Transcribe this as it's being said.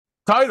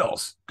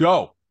Titles,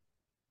 go.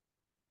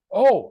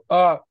 Oh,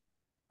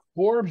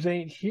 Forbes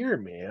ain't here,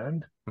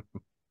 man.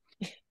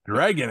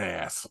 Dragon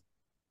ass.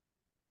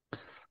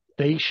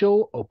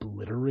 Facial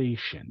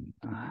obliteration.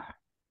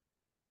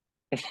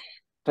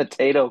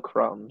 Potato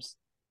crumbs.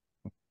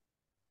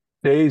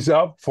 Stays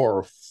up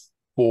for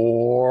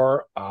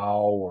 4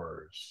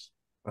 hours.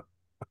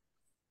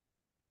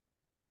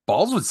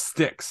 Balls with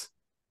sticks.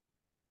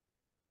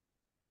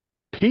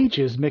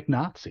 Peaches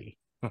McNazi.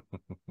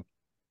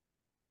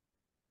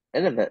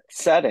 Intimate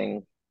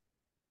setting.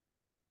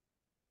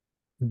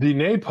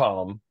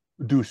 DiNapalm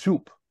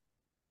DaSoup.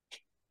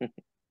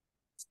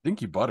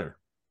 Stinky Butter.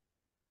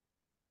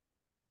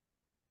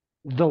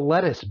 The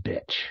lettuce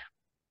bitch.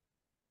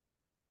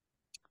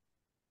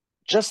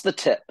 Just the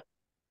tip.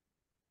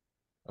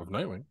 Of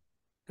Nightwing.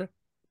 Okay.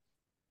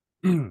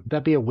 Would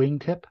that be a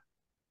wingtip?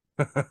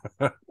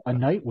 A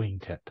night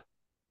wingtip.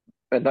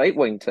 A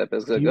Nightwing tip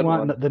is a Do you good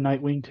want one. the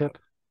night wingtip?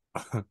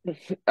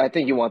 I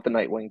think you want the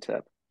Nightwing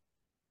tip.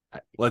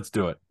 Let's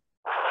do it.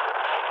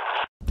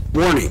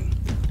 Warning.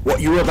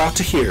 What you are about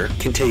to hear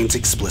contains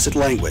explicit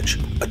language,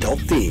 adult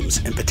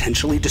themes, and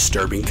potentially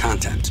disturbing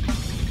content.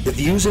 The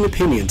views and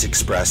opinions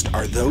expressed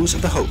are those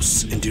of the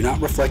hosts and do not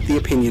reflect the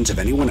opinions of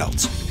anyone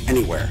else,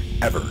 anywhere,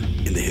 ever,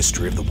 in the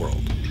history of the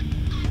world.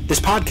 This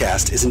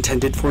podcast is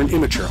intended for an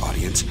immature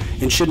audience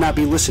and should not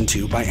be listened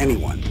to by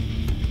anyone,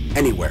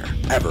 anywhere,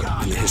 ever,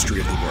 in the history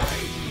of the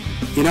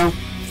world. You know,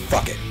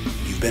 fuck it.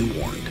 You've been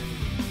warned.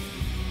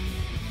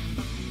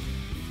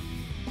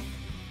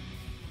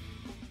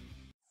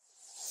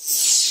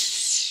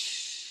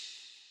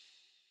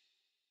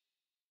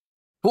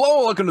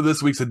 Hello, welcome to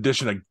this week's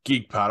edition of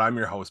Geek Pod. I'm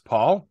your host,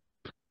 Paul.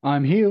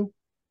 I'm Hugh.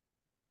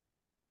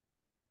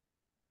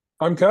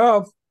 I'm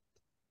Kev.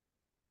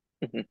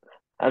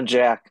 I'm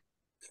Jack.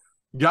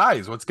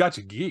 Guys, what's got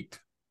you geeked?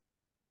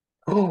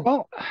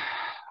 Well,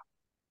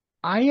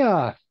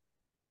 I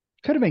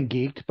could have been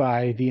geeked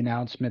by the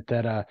announcement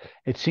that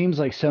it seems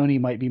like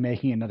Sony might be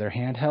making another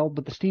handheld,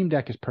 but the Steam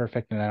Deck is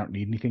perfect and I don't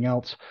need anything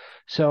else.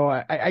 So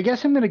I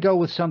guess I'm going to go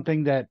with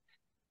something that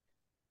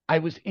I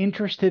was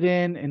interested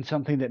in and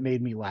something that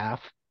made me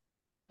laugh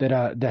that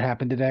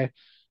happened today.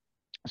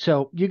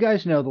 So you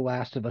guys know The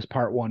Last of Us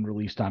Part 1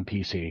 released on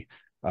PC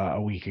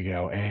a week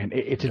ago, and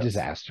it's a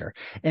disaster.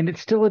 And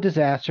it's still a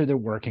disaster. They're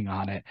working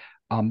on it.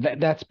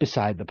 That's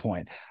beside the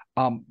point.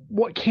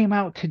 What came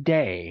out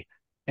today,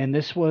 and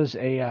this was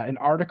an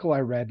article I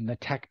read in the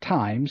Tech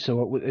Times,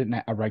 so it was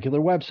a regular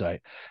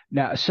website.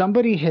 Now,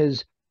 somebody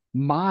has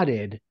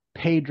modded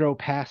Pedro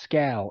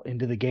Pascal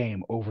into the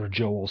game over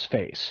Joel's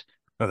face.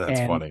 Oh,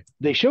 that's funny.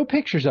 They show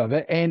pictures of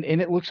it, and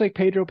it looks like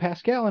Pedro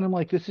Pascal, and I'm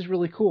like, this is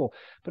really cool.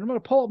 But I'm going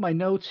to pull up my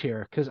notes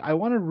here because I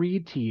want to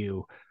read to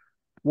you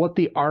what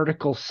the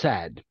article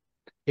said.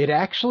 It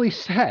actually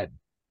said,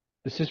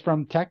 this is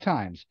from Tech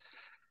Times,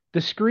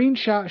 the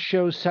screenshot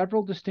shows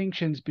several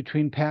distinctions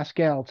between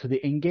Pascal to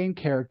the in-game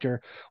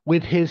character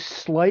with his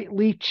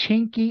slightly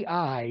chinky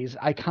eyes,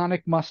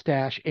 iconic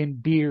mustache,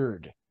 and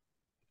beard.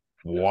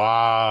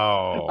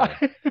 Wow.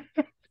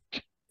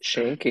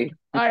 Shanky.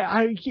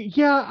 I'm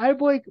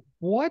like,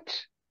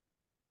 what?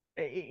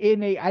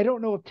 I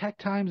don't know if Tech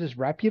Times is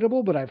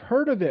reputable, but I've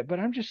heard of it. But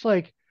I'm just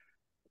like,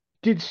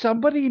 did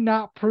somebody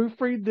not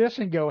proofread this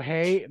and go,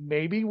 hey,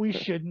 maybe we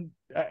shouldn't?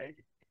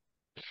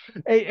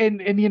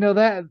 And you know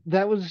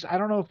that was, I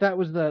don't know if that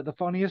was the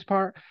funniest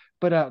part,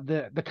 but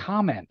the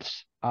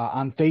comments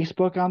on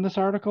Facebook on this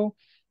article,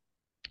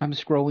 I'm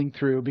scrolling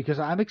through because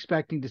I'm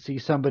expecting to see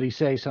somebody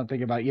say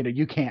something about,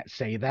 you can't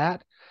say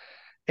that.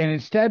 And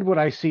instead, what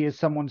I see is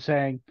someone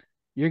saying,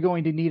 you're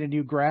going to need a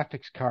new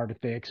graphics card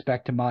if they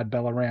expect to mod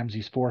Bella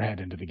Ramsey's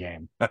forehead into the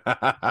game.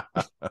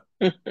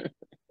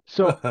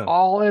 So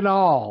all in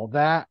all,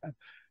 that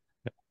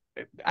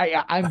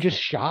I'm just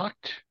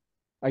shocked.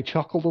 I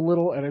chuckled a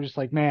little, and I'm just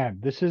like, man,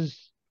 this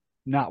is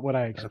not what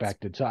I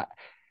expected. So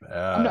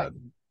I'm not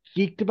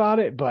geeked about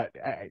it, but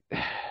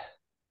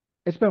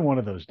it's been one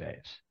of those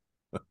days.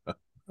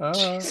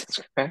 Jesus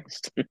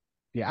Christ.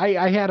 Yeah,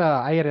 I had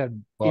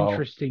an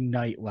interesting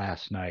night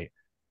last night.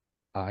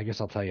 I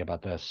guess I'll tell you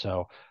about this.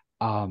 So,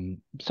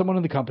 someone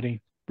in the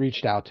company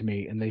reached out to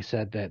me and they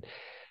said that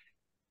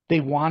they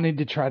wanted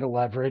to try to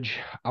leverage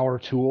our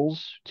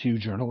tools to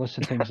journalists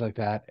and things like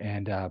that.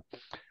 And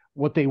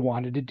what they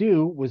wanted to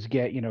do was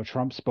get,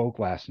 Trump spoke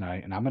last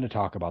night, and I'm going to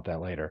talk about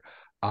that later.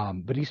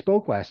 But he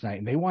spoke last night,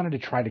 and they wanted to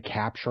try to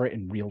capture it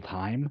in real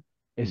time.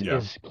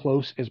 As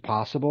close as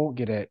possible,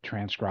 get it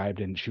transcribed,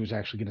 and she was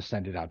actually going to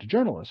send it out to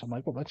journalists. I'm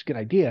like, well, that's a good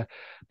idea,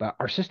 but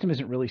our system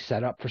isn't really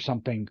set up for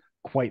something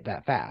quite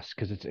that fast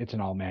because it's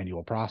an all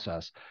manual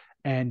process.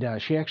 And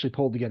she actually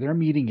pulled together a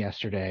meeting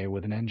yesterday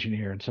with an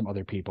engineer and some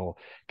other people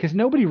because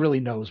nobody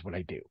really knows what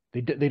I do.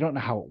 They don't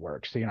know how it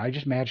works. I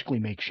just magically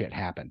make shit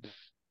happen.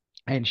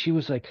 And she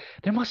was like,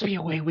 there must be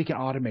a way we can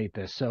automate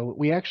this. So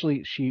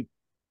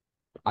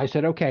I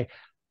said, okay,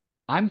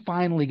 I'm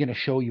finally going to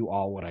show you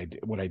all what I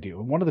do.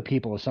 And one of the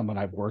people is someone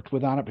I've worked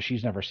with on it, but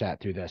she's never sat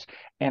through this.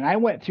 And I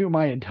went through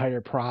my entire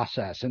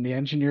process, and the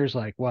engineer's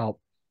like, well,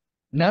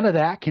 None of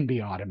that can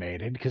be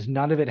automated because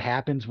none of it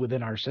happens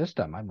within our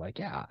system. I'm like,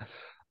 yeah.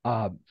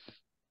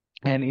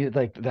 And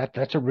like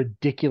that's a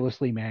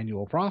ridiculously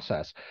manual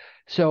process.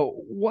 So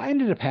what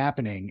ended up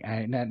happening,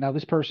 and now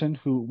this person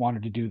who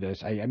wanted to do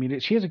this, I mean,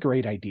 she has a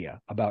great idea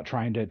about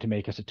trying to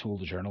make us a tool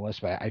to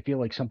journalists, but I feel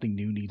like something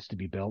new needs to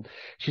be built.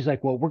 She's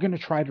like, well, we're going to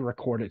try to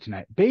record it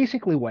tonight.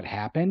 Basically, what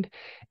happened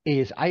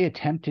is I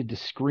attempted to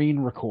screen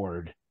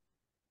record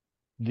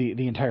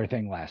the entire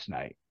thing last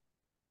night.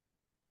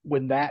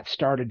 When that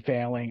started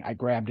failing, I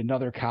grabbed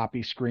another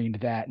copy, screened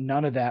that.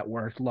 None of that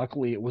worked.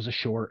 Luckily, it was a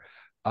short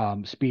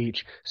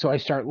speech. So I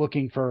start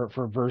looking for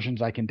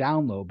versions I can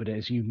download. But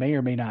as you may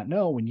or may not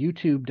know, when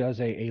YouTube does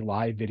a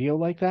live video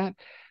like that,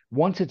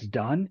 once it's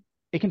done,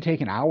 it can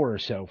take an hour or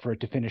so for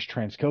it to finish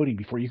transcoding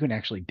before you can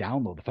actually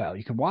download the file.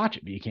 You can watch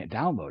it, but you can't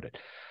download it.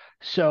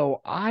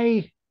 So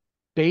I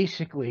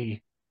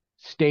basically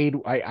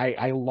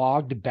I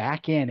logged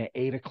back in at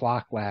 8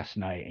 o'clock last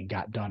night and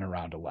got done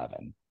around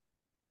 11.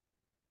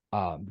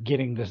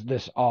 Getting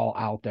this all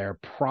out there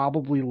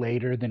probably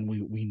later than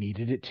we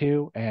needed it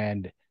to.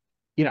 And,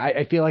 you know,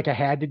 I feel like I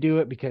had to do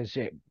it because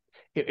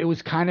it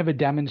was kind of a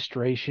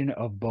demonstration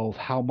of both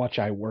how much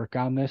I work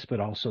on this, but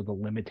also the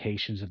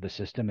limitations of the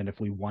system. And if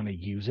we want to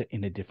use it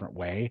in a different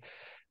way,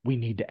 we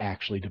need to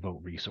actually devote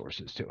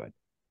resources to it.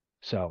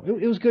 So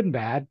it was good and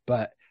bad,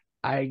 but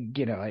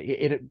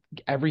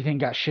everything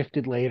got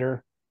shifted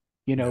later,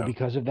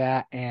 because of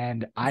that.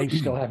 And I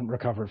still haven't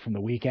recovered from the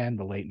weekend,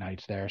 the late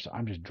nights there. So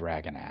I'm just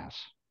dragging ass.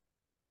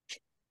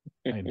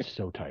 I'm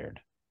so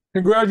tired.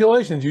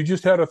 Congratulations. You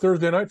just had a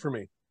Thursday night for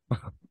me.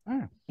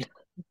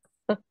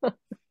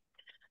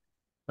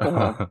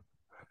 What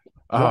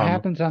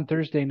happens on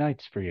Thursday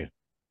nights for you?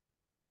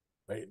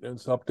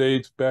 Maintenance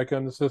updates, back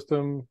on the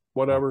system,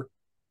 whatever.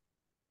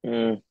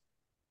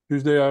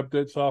 Tuesday I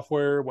update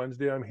software.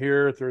 Wednesday I'm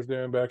here.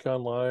 Thursday I'm back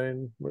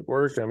online at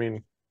work. I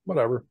mean,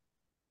 whatever.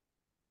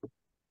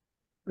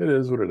 It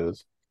is what it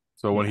is.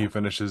 So when he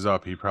finishes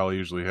up, he probably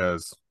usually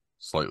has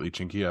slightly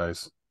chinky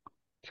eyes.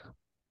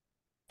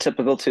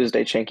 Typical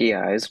Tuesday chinky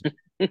eyes.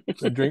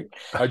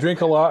 I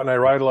drink a lot and I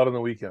ride a lot on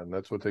the weekend.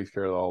 That's what takes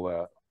care of all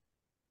that.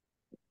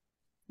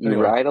 You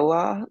ride a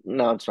lot?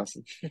 No, I'm just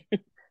messing. Do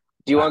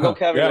you want to go,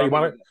 Kevin?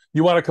 Yeah,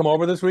 you want to come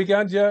over this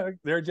weekend, Jack?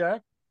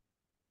 Jack?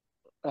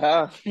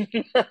 I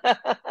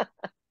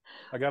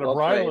got a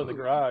bridle in the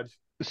garage.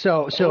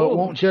 So it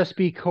won't just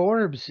be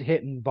Corbs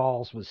hitting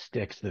balls with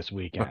sticks this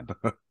weekend.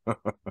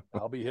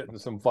 I'll be hitting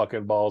some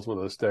fucking balls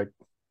with a stick.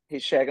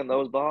 He's shagging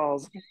those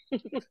balls.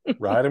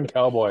 Ride him,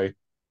 cowboy.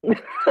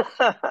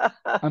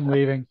 I'm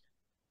leaving.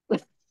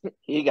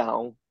 He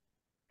gone.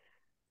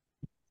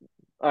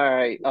 All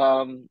right.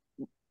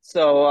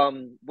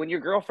 So when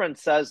your girlfriend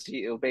says to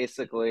you,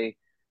 basically,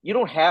 you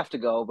don't have to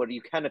go, but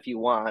you can if you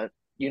want.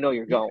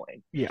 You're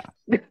going. Yeah.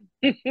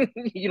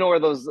 You know where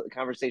those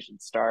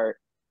conversations start.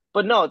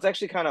 But no, it's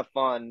actually kind of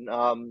fun.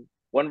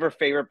 One of her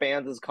favorite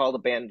bands is called a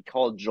band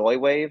called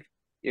Joywave.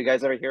 You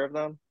guys ever hear of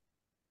them?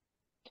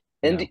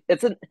 No.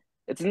 It's an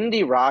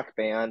indie rock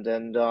band,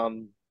 and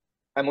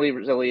Emily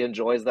really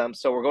enjoys them.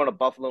 So we're going to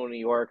Buffalo, New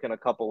York in a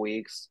couple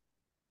weeks.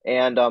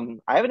 And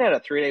I haven't had a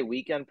 3-day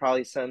weekend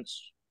probably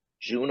since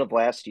June of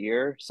last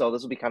year. So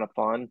this will be kind of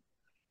fun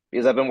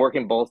because I've been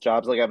working both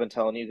jobs like I've been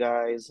telling you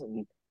guys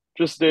and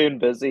just staying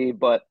busy.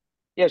 But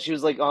yeah, she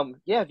was like,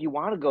 yeah, if you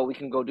want to go, we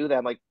can go do that.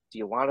 I'm like, do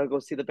you want to go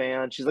see the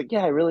band? She's like,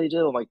 yeah, I really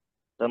do. I'm like,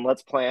 then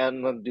let's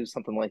plan and do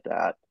something like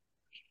that.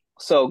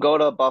 So go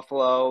to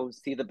Buffalo,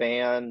 see the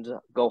band,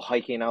 go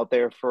hiking out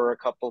there for a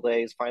couple of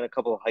days, find a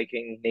couple of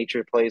hiking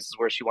nature places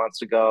where she wants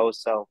to go.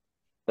 So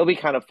it'll be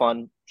kind of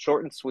fun,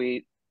 short and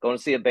sweet. Going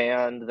to see a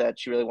band that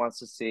she really wants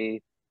to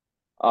see.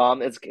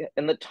 It's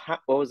in the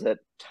what was it?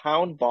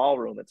 Town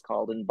Ballroom. It's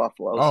called in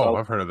Buffalo. Oh, so,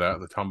 I've heard of that.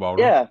 The Town Ballroom.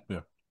 Yeah.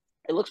 Yeah.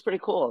 It looks pretty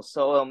cool.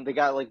 So they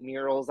got like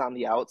murals on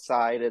the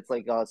outside. It's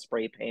like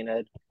spray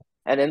painted,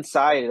 and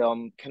inside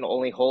can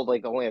only hold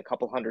like only a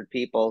couple hundred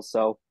people.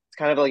 So it's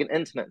kind of like an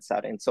intimate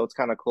setting. So it's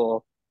kind of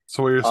cool.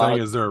 So what you're saying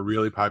is they're a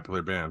really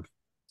popular band.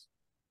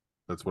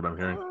 That's what I'm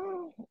hearing.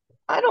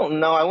 I don't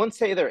know. I wouldn't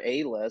say they're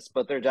A-list,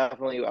 but they're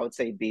definitely, I would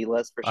say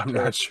B-list for sure. I'm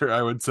not sure.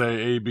 I would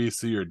say A, B,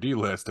 C, or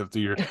D-list if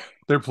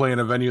they're playing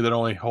a venue that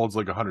only holds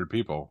like 100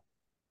 people.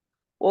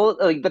 Well,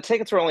 like the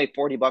tickets were only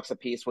 $40 a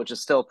piece, which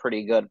is still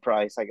pretty good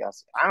price, I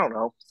guess. I don't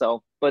know.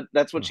 So, but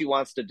that's what she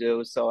wants to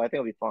do. So I think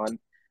it'll be fun.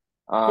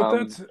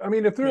 But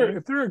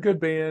if they're a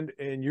good band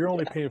and you're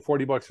only paying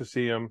 $40 to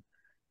see them,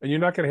 and you're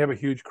not going to have a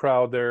huge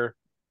crowd there,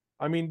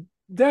 I mean,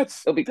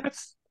 that's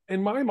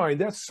in my mind,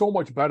 that's so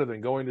much better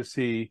than going to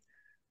see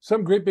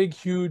some great big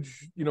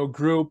huge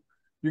group.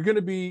 You're going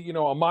to be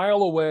a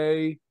mile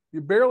away.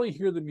 You barely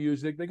hear the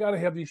music. They got to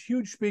have these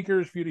huge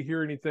speakers for you to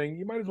hear anything.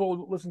 You might as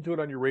well listen to it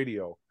on your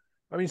radio.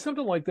 I mean,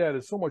 something like that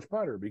is so much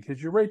better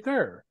because you're right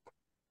there.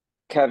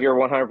 Kev, you're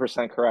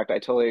 100% correct. I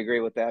totally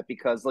agree with that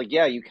because, like,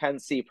 yeah, you can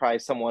see probably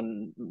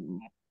someone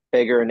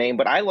bigger name,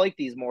 but I like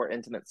these more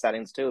intimate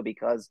settings too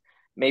because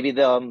maybe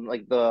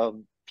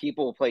the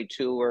people play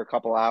 2 or a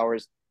couple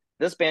hours.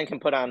 This band can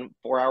put on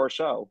 4-hour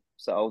show.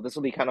 So this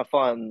will be kind of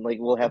fun. Like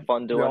we'll have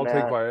fun doing I'll that.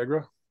 take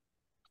Viagra.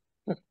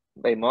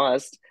 They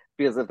must,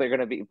 because if they're going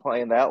to be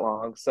playing that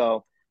long.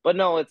 So, but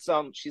no, it's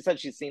she said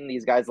she's seen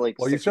these guys like.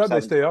 Well, you said they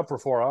stay up for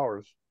 4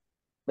 hours.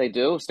 They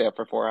do stay up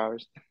for 4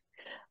 hours.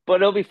 But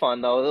it'll be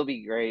fun though. It'll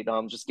be great.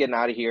 Just getting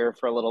out of here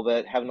for a little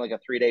bit, having like a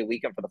 3-day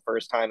weekend for the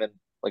first time in,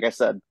 like I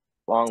said,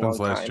 long Since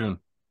last time. June.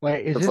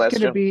 Wait, is Since this last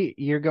going to June. be,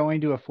 you're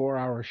going to a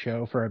 4-hour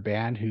show for a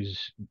band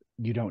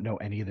you don't know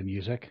any of the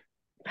music?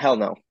 Hell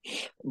no.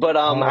 But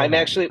I'm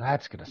actually,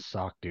 that's going to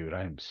suck, dude.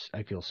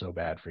 I feel so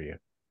bad for you.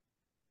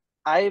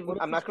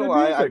 I'm not gonna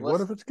lie.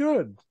 What if it's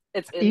good?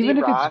 It's indie even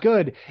if rock. it's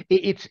good,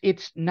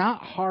 it's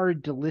not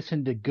hard to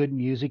listen to good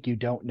music you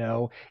don't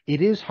know.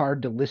 It is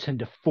hard to listen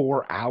to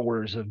 4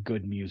 hours of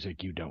good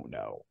music you don't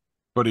know.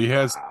 But he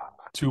has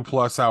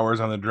 2+ hours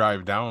on the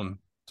drive down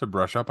to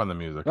brush up on the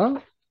music.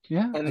 Oh,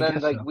 yeah. And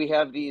then like we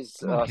have these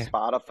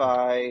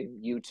Spotify,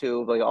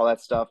 YouTube, like all that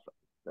stuff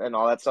and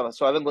all that stuff.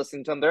 So I've been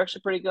listening to them. They're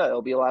actually pretty good.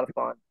 It'll be a lot of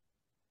fun.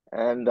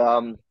 And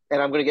I'm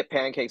gonna get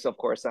pancakes, of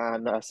course,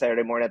 on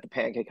Saturday morning at the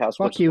Pancake House.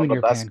 Fuck which you is and one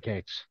your of the best.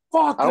 pancakes.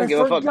 Fuck! I give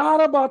a fuck.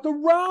 forgot about the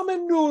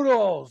ramen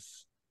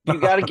noodles. You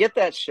got to get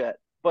that shit,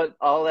 but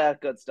all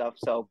that good stuff.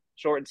 So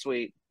short and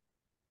sweet.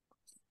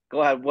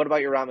 Go ahead. What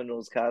about your ramen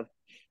noodles, Kev?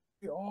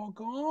 They're all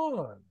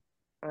gone.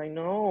 I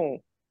know.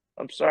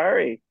 I'm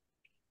sorry.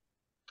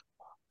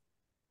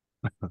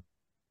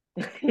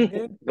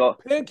 Go.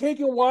 Pancake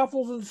and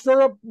waffles and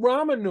syrup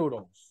ramen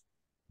noodles.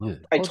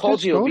 I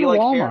told you, it'll be to like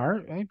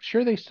Walmart. I'm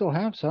sure they still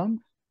have some.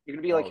 You're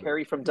gonna be like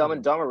Harry from Dumb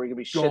and Dumber. Where you're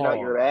gonna be shitting out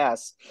your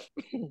ass.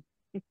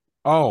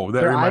 Oh,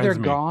 that They're reminds either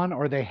me. gone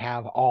or they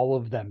have all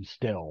of them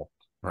still.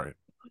 Right.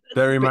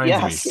 That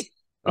reminds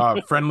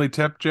me. Friendly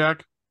tip,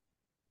 Jack.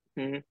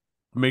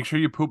 Make sure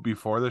you poop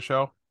before the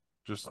show.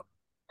 Just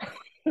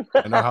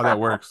I know how that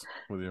works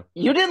with you.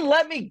 You didn't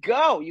let me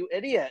go, you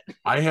idiot.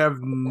 I have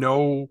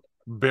no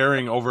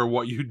bearing over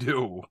what you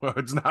do.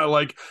 It's not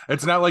like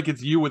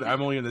it's you with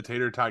Emily and the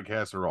tater tot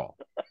casserole.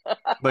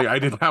 Like I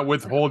did not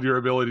withhold your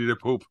ability to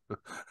poop.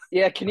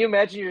 Yeah, can you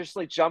imagine you're just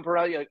like jumping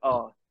around, you're like,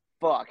 oh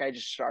fuck, I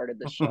just started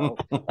the show.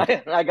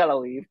 I gotta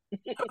leave.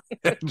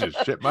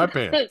 Just shit my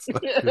pants.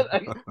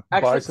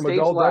 Buy some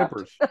adult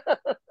diapers.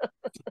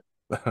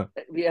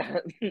 Yeah.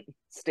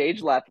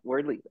 Stage left,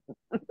 we're leaving.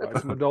 Buy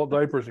some adult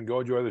diapers and go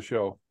enjoy the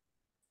show.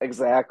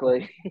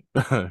 Exactly.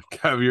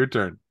 Have your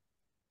turn.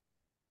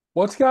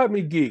 What's got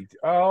me geeked?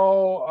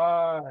 Oh,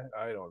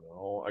 I don't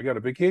know. I got a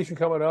vacation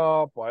coming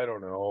up. I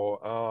don't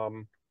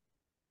know.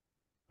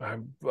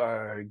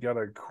 I got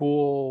a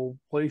cool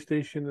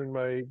PlayStation in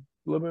my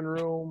living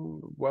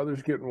room.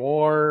 Weather's getting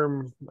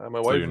warm. My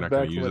wife is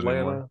back from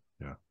Atlanta.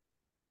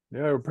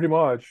 Yeah, pretty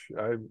much.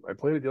 I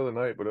played it the other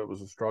night, but it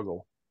was a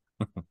struggle.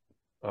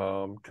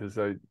 Because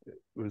I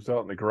was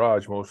out in the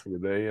garage most of the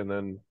day, and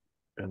then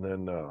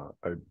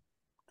I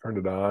turned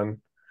it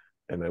on,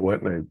 and I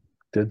went and I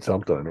did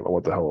something. I don't know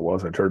what the hell it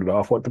was. I turned it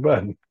off, went to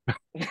bed.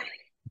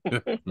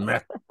 Meh.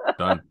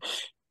 Done.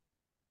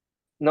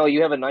 No,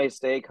 you have a nice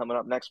day coming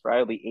up next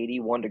Friday. It'll be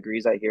 81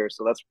 degrees out here,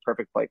 so that's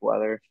perfect bike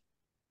weather.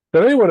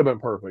 Today would have been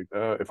perfect.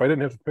 If I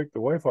didn't have to pick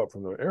the wife up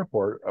from the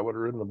airport, I would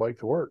have ridden the bike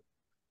to work.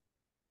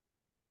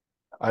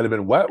 I'd have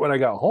been wet when I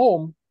got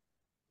home,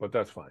 but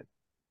that's fine.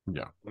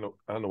 Yeah.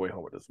 On the way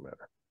home, it doesn't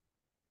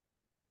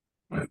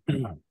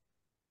matter.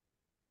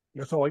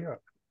 That's all I got.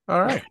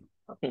 All right.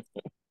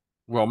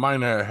 Well,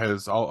 mine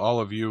has all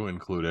of you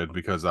included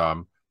because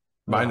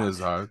mine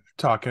is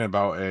talking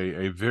about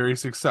a very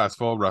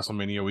successful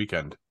WrestleMania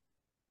weekend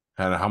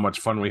and how much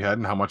fun we had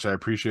and how much I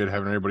appreciate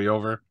having everybody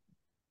over,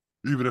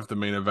 even if the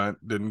main event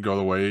didn't go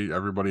the way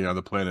everybody on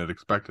the planet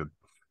expected.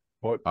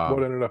 What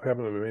ended up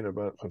happening to the main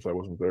event since I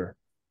wasn't there?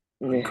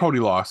 Cody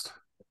lost.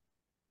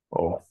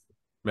 Oh.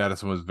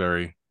 Madison was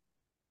very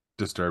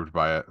disturbed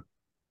by it.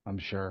 I'm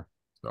sure.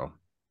 So,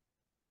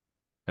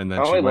 and then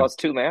I only lost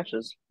 2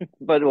 matches,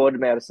 but what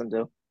did Madison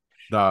do?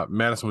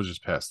 Madison was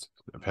just pissed,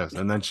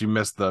 and then she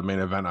missed the main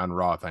event on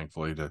Raw,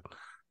 thankfully, to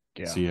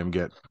see him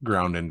get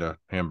ground into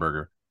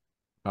hamburger.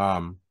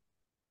 Something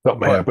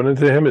happening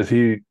to him? Is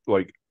he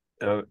like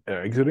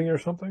exiting or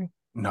something?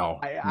 No,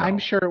 I'm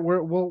sure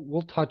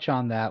we'll touch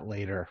on that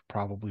later,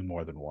 probably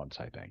more than once,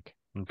 I think.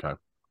 Okay,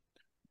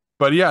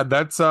 but yeah,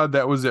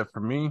 that was it for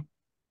me.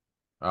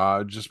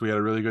 Just we had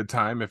a really good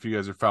time. If you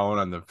guys are following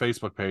on the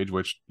Facebook page,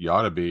 which you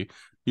ought to be,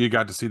 you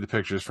got to see the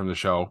pictures from the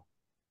show.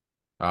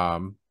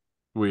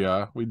 We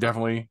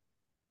definitely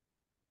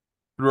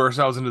threw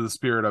ourselves into the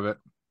spirit of it.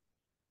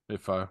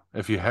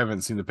 If you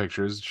haven't seen the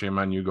pictures, shame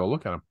on you. Go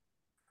look at them.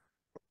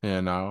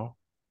 And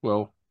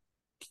we'll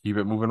keep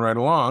it moving right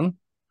along,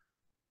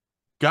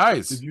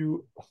 guys.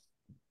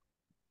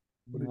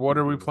 What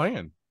are we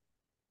playing?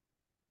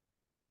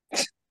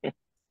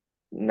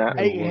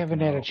 I haven't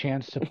had a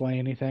chance to play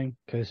anything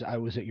because I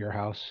was at your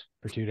house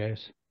for 2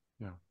 days.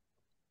 Yeah.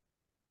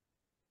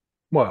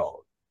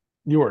 Well,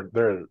 you weren't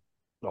there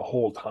the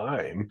whole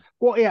time.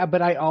 Well, yeah,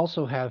 but I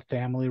also have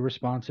family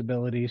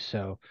responsibilities,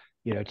 so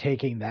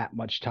taking that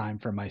much time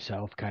for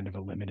myself kind of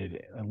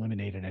eliminated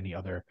any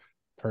other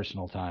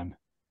personal time.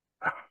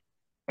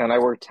 And I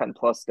worked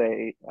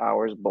 10+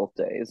 hours both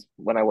days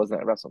when I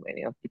wasn't at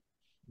WrestleMania.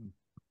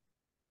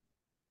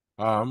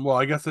 Well,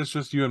 I guess it's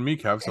just you and me,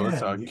 Kev. So it's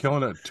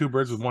killing it, 2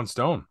 birds with 1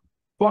 stone.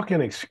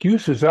 Fucking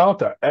excuses out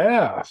the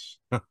ass.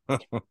 I'm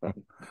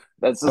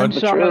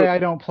sorry truth. I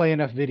don't play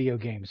enough video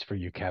games for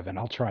you, Kevin.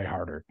 I'll try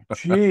harder.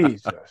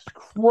 Jesus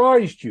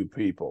Christ, you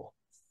people.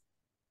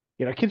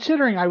 You know,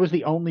 considering I was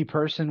the only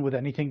person with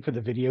anything for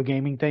the video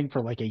gaming thing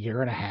for like a year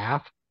and a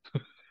half.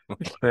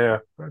 Yeah,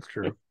 that's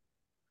true.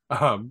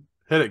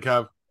 Hit it,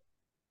 Kev.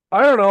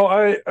 I don't know.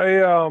 I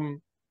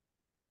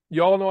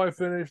y'all know I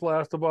finished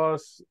Last of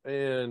Us,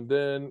 and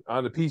then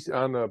on the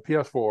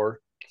PS4,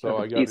 so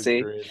I got to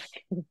experience.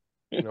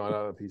 No, not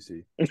on the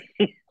PC.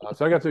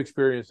 So I got to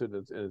experience it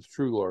in its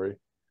true glory.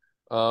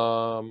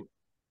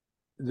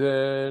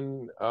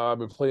 Then I've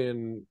been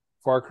playing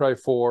Far Cry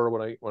 4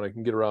 when I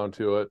can get around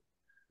to it.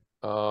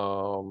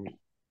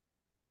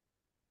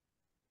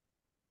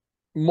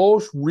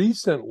 Most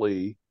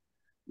recently,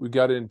 we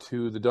got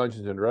into the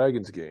Dungeons and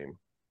Dragons game,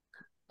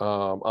 the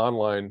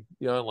online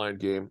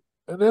game,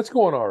 and that's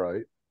going all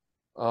right.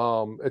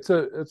 It's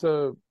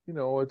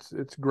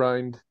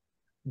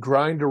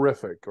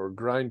grinderific or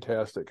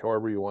grindtastic,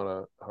 however you want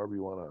to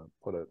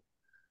put it.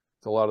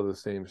 It's a lot of the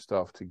same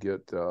stuff to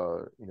get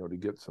to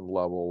get some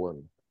level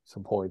and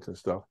some points and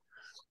stuff.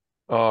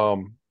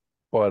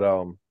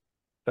 But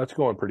that's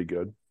going pretty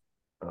good.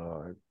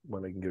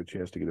 When I can get a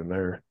chance to get in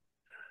there.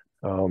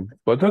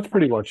 But that's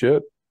pretty much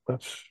it.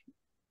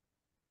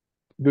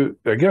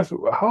 I guess,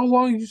 how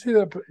long did you say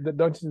that the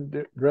Dungeons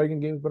and Dragon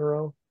game's been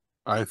around?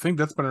 I think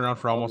that's been around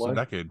for almost a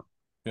decade.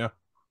 Yeah.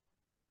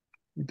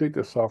 You think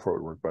the software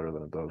would work better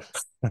than it does.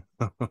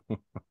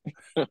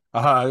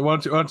 Why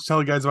don't you tell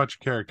the guys about your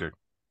character?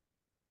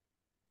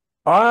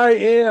 I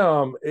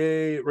am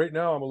right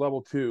now I'm a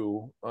level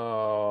 2.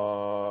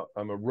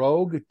 I'm a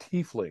rogue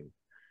tiefling.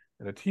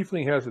 And a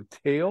tiefling has a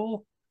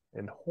tail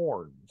and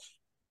horns.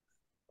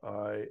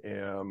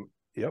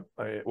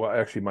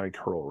 Actually mine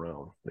curl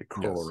around. They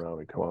curl around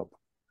and come up.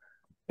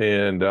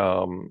 And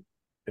I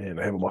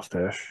have a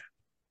mustache.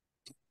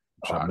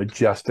 A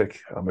majestic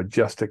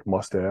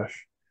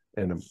mustache.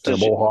 And a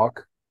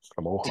mohawk.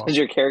 Does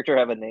your character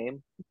have a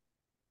name?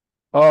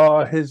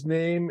 His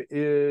name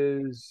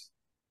is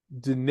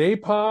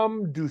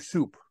DiNapalm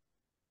DaSoup.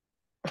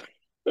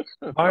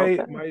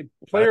 My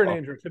player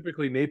names are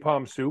typically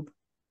Napalm Soup.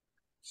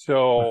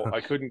 So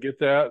I couldn't get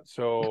that,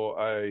 so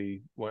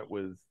I went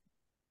with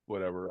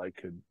whatever I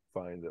could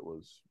find that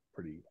was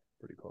pretty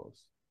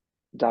close.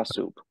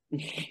 DaSoup.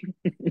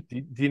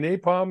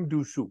 DiNapalm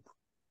DaSoup.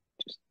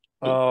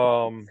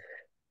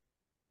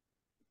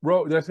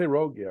 Rogue. Did I say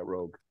rogue? Yeah,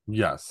 rogue.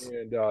 Yes.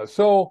 And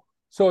so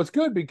it's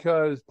good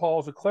because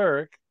Paul's a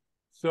cleric,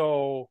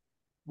 so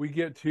we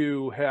get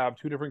to have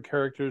 2 different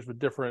characters with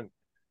different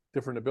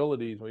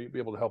abilities. We'll be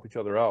able to help each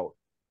other out.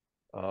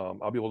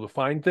 I'll be able to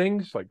find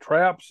things like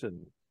traps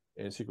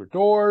and secret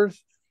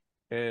doors,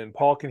 and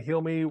Paul can heal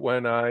me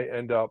when I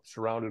end up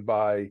surrounded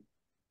by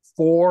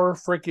 4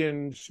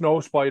 freaking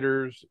snow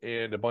spiders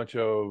and a bunch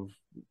of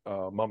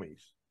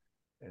mummies.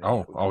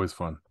 Always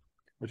fun.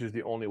 Which is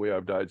the only way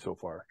I've died so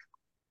far.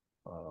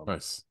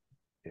 Nice.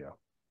 Yeah.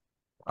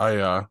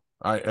 I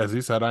as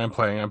you said, I'm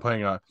playing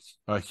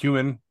a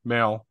human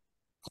male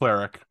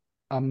cleric.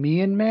 A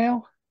mean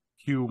male?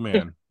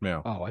 Human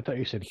male. Oh, I thought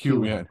you said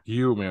human.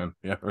 Human.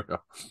 Yeah.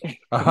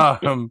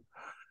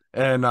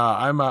 And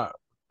I'm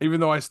even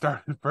though I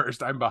started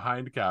first, I'm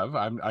behind Kev.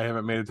 I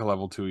haven't made it to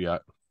level 2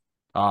 yet.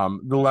 The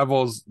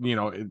levels,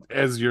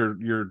 as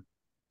your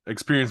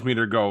experience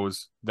meter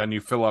goes, then you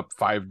fill up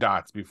 5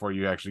 dots before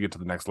you actually get to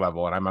the next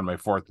level, and I'm on my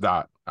 4th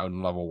dot out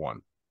in level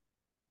 1.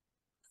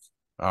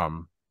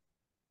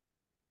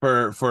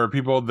 For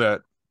people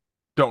that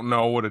don't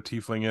know what a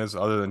tiefling is,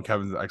 other than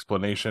Kevin's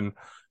explanation,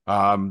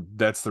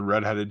 that's the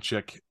redheaded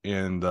chick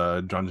in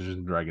the Dungeons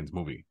and Dragons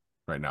movie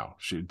right now.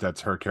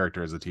 That's her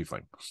character as a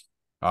tiefling.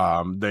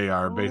 They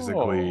are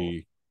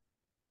basically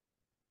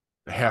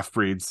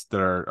half-breeds that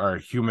are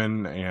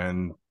human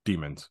and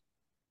demons.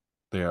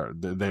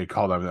 They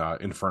call them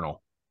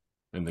infernal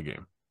in the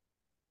game.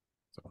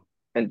 So.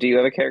 And do you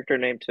have a character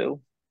name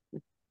too?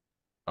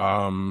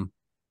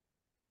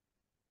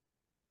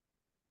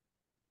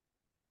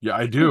 Yeah,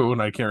 I do,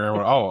 and I can't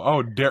remember.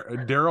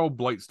 Daryl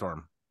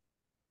Blightstorm.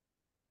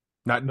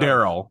 Not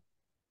Daryl.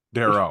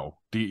 Darrow.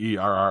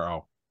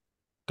 DERROW.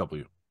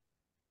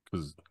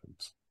 Because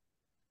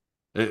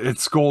it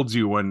scolds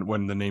you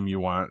when the name you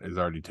want is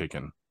already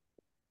taken.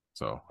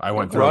 So I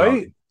went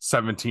through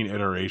 17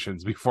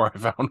 iterations before I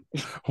found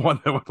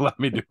one that would let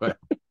me do it.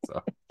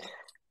 So.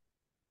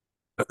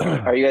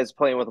 Are you guys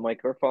playing with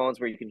microphones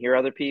where you can hear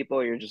other people,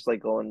 or you're just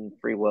like going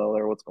free will,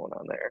 or what's going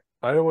on there?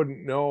 I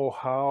wouldn't know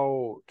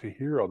how to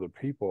hear other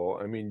people.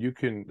 I mean,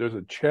 there's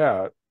a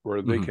chat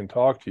where they can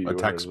talk to you. A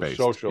text-based,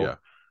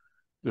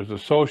 There's a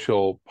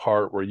social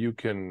part where you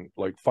can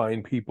like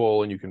find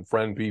people and you can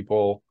friend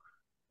people.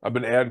 I've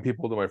been adding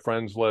people to my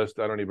friends list.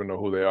 I don't even know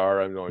who they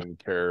are. I don't even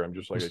care. I'm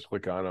just like, I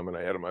click on them and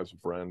I add them as a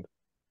friend.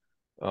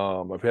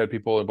 I've had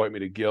people invite me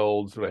to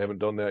guilds, but I haven't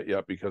done that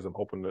yet because I'm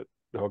hoping that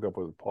hook up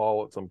with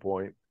Paul at some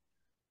point.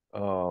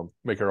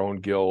 Make our own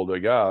guild, I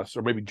guess,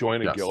 or maybe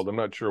join a guild. I'm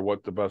not sure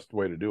what the best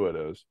way to do it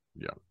is.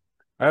 Yeah.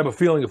 I have a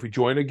feeling if we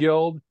join a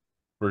guild,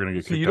 we're gonna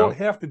get kicked you out. don't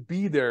have to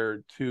be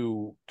there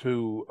to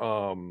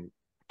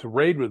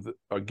raid with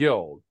a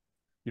guild.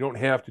 You don't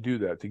have to do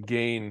that to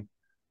gain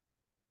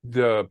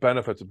the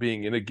benefits of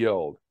being in a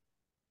guild.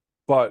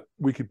 But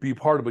we could be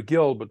part of a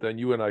guild, but then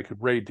you and I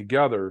could raid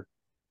together.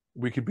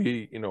 We could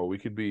be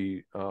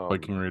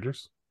Viking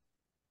Raiders.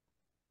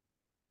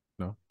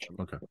 No?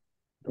 Okay.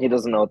 He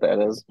doesn't know what that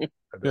is.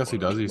 Yes, he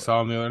does. He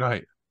saw him the other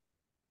night.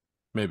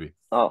 Maybe.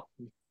 Oh.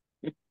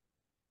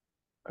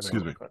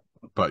 Excuse me.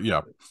 But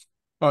yeah.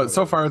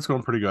 So far it's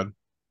going pretty good.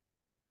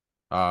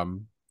 I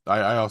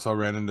also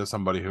ran into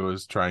somebody who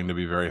was trying to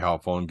be very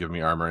helpful and give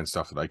me armor and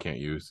stuff that I can't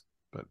use.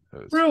 But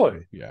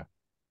really? Yeah.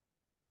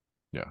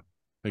 Yeah.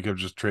 They kept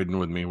just trading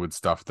with me with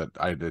stuff that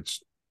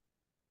it's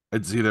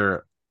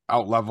either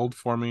out leveled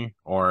for me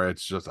or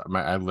it's just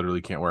I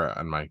literally can't wear it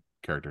on my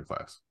character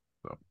class.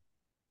 So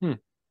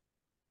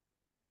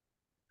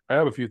I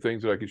have a few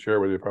things that I could share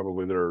with you.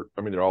 Probably they're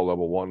all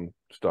level 1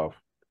 stuff.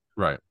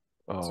 Right.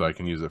 So I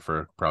can use it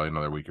for probably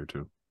another week or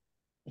two.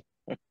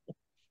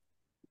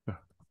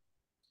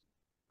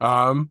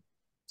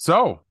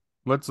 So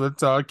let's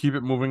keep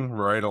it moving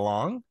right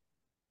along.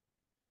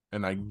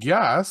 And I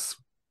guess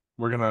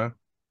we're gonna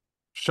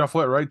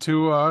shuffle it right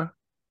to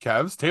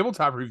Kev's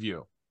tabletop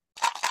review.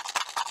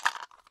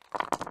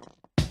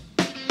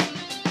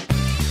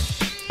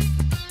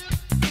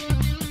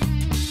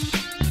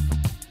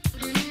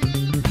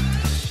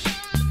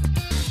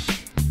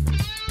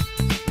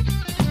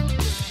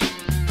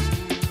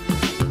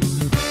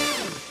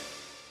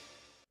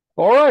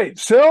 All right,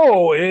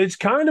 so it's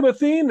kind of a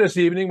theme this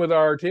evening with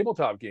our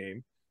tabletop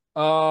game.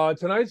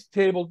 Tonight's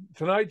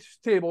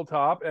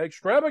tabletop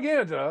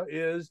extravaganza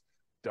is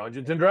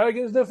Dungeons and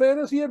Dragons: The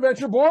Fantasy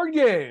Adventure board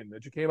game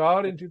that came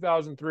out in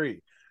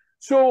 2003.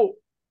 So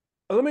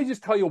let me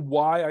just tell you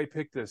why I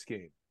picked this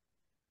game.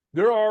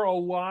 There are a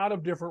lot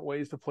of different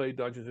ways to play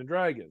Dungeons and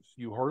Dragons.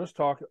 You heard us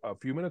talk a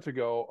few minutes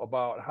ago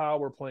about how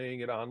we're playing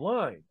it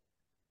online.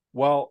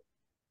 Well,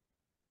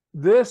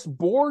 this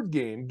board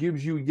game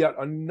gives you yet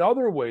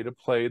another way to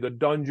play the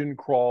dungeon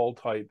crawl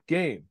type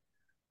game.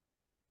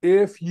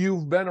 If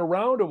you've been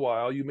around a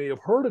while, you may have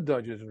heard of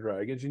Dungeons and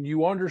Dragons, and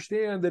you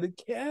understand that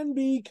it can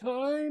be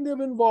kind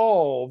of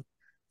involved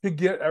to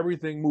get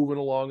everything moving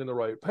along in the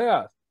right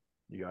path.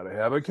 You got to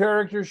have a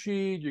character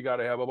sheet. You got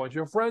to have a bunch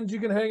of friends you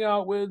can hang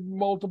out with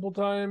multiple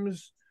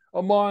times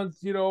a month,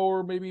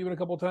 or maybe even a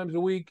couple times a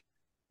week.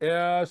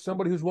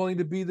 Somebody who's willing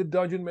to be the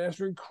dungeon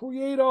master and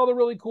create all the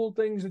really cool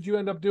things that you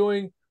end up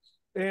doing,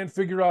 and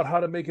figure out how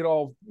to make it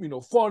all,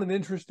 fun and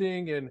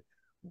interesting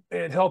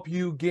and help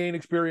you gain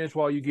experience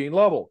while you gain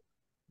level.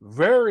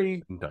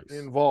 Very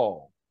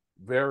involved.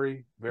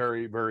 Very,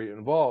 very, very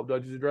involved.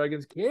 Dungeons and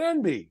Dragons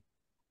can be.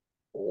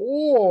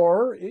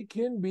 Or it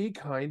can be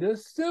kind of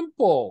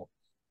simple,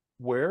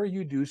 where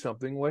you do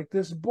something like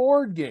this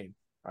board game.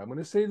 I'm going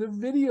to say the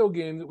video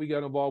game that we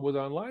got involved with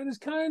online is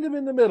kind of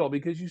in the middle,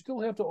 because you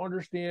still have to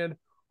understand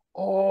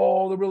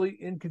all the really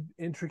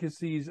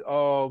intricacies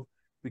of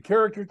the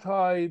character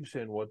types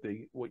and what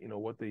they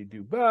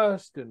do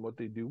best and what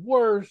they do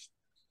worst,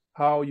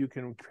 how you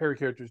can pair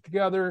characters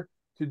together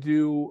to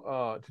do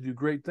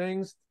great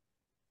things.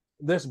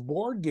 This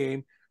board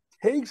game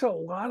takes a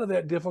lot of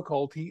that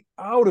difficulty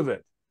out of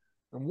it.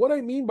 And what I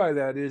mean by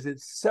that is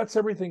it sets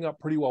everything up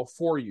pretty well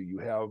for you. You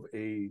have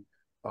a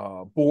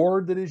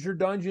board that is your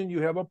dungeon.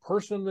 You have a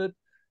person that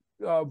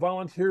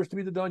volunteers to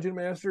be the dungeon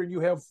master, and you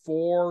have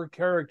 4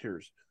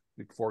 characters.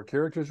 The 4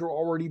 characters are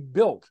already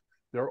built.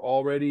 They're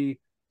already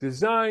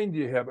designed.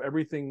 You have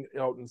everything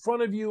out in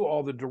front of you.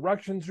 All the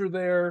directions are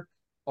there.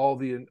 All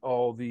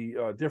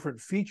the different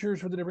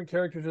features for the different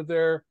characters are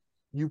there.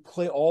 You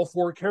play all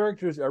 4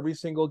 characters every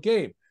single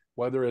game,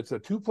 whether it's a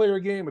 2-player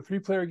game, a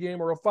 3-player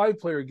game, or a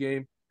 5-player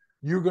game.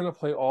 You're going to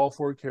play all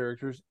 4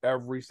 characters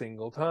every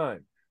single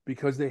time,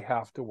 because they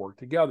have to work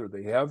together.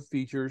 They have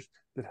features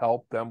that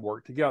help them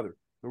work together.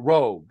 The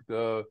rogue,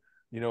 the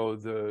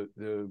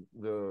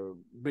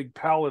big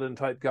paladin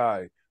type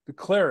guy, the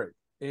cleric,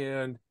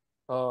 and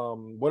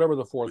whatever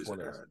the 4th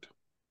one is.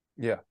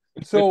 Yeah.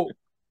 So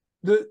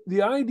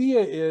the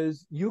idea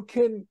is you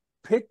can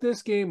pick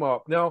this game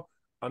up. Now,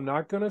 I'm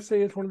not going to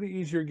say it's one of the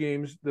easier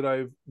games that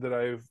I've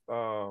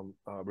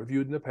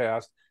reviewed in the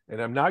past,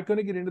 and I'm not going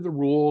to get into the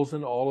rules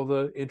and all of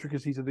the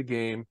intricacies of the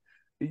game.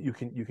 You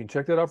can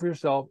check that out for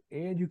yourself,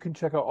 and you can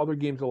check out other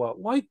games a lot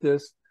like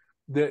this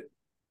that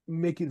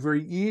make it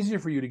very easy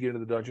for you to get into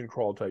the dungeon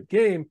crawl type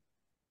game.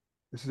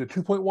 This is a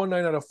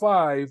 2.19 out of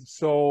 5,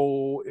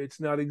 so it's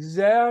not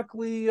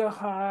exactly a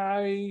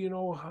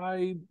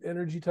high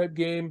energy type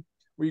game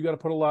where you got to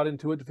put a lot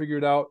into it to figure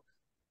it out.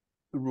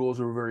 The rules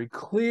are very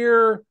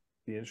clear.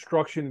 The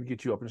instruction to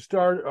get you up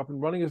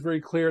and running is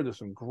very clear. There's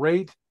some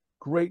great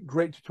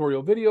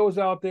tutorial videos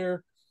out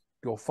there.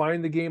 Go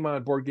find the game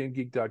on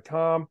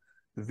BoardGameGeek.com.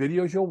 The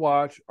videos you'll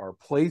watch are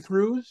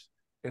playthroughs,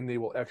 and they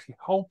will actually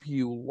help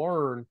you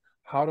learn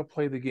how to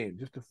play the game.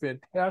 Just a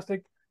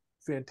fantastic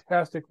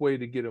fantastic way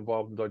to get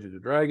involved in Dungeons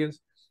and Dragons,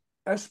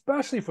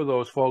 especially for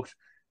those folks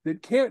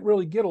that can't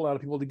really get a lot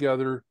of people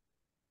together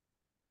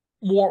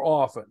more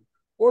often,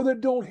 or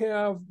that don't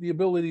have the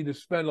ability to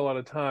spend a lot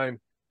of time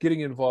getting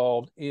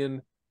involved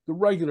in the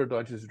regular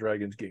Dungeons and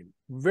Dragons game.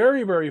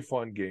 Very, very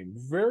fun game,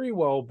 very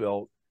well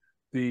built.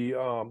 The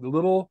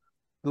little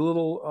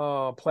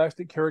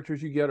plastic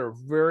characters you get are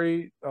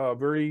very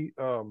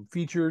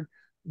featured,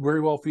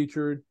 very well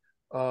featured.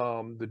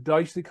 The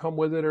dice that come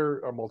with it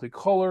are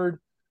multicolored,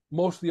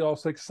 mostly all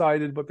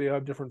six-sided, but they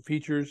have different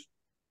features.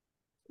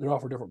 They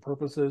offer different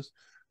purposes.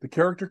 The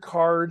character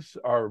cards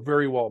are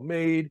very well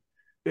made.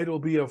 It'll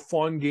be a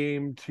fun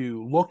game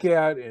to look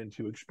at and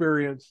to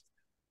experience.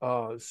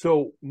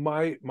 So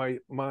my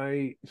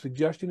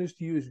suggestion is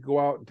to you is go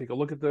out and take a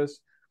look at this.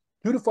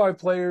 2 to 5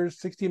 players,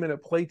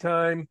 60-minute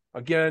playtime.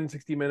 Again,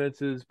 60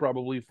 minutes is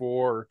probably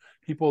for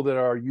people that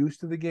are used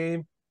to the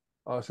game.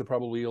 So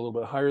probably a little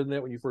bit higher than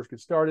that when you first get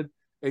started.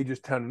 Ages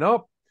 10 and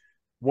up.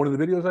 One of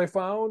the videos I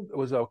found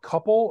was a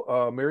couple,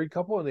 a married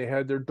couple, and they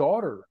had their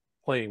daughter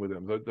playing with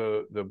them.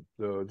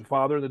 The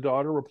father and the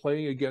daughter were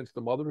playing against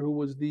the mother, who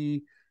was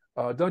the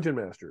dungeon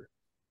master,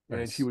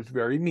 and she was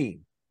very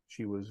mean.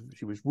 She was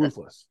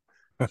ruthless.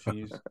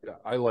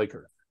 I like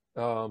her.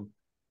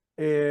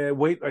 And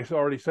weight, I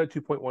already said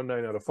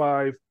 2.19 out of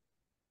 5.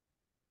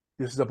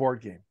 This is a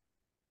board game.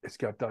 It's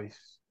got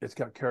dice. It's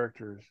got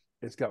characters.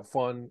 It's got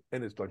fun,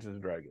 and it's Dungeons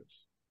and Dragons.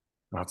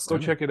 Go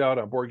check it out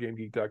on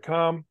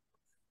BoardGameGeek.com.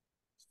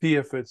 See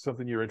if it's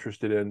something you're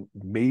interested in.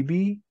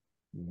 Maybe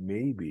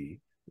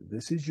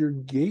this is your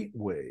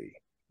gateway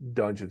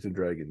Dungeons and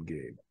Dragons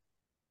game.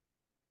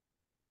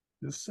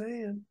 Just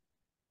saying.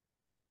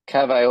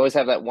 Kev, I always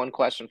have that one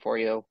question for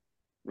you.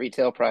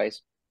 Retail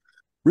price.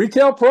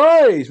 Retail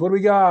price. What do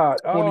we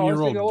got?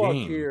 20-year-old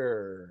game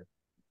here.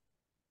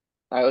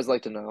 I always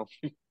like to know.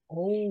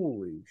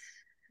 Holy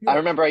shit. I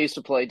remember I used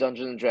to play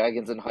Dungeons and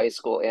Dragons in high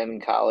school and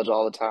in college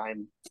all the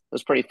time. It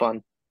was pretty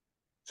fun.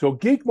 So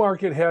Geek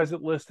Market has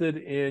it listed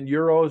in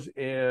euros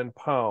and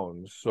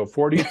pounds. So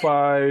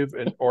 45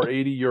 or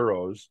 80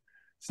 euros,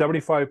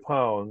 75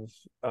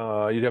 pounds.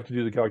 You'd have to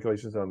do the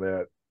calculations on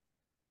that.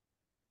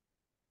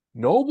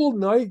 Noble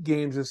Knight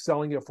Games is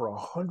selling it for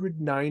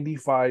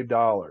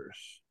 $195.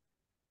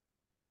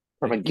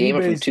 From a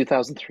game from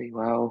 2003.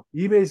 Wow.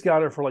 eBay's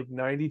got it for like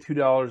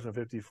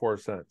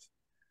 $92.54.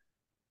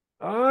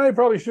 I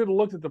probably should have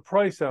looked at the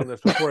price on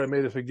this before I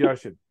made a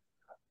suggestion.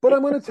 But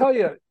I'm going to tell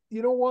you,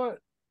 you know what?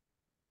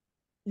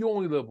 You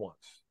only live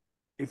once.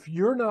 If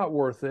you're not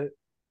worth it,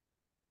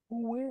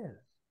 who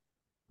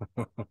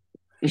is?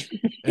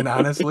 And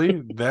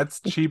honestly, that's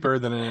cheaper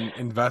than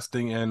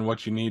investing in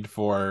what you need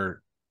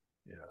for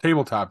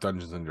tabletop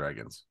Dungeons and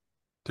Dragons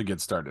to get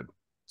started.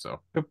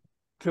 So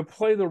to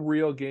play the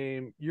real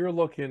game, you're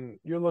looking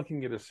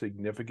at a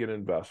significant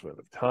investment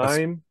of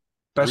time,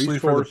 especially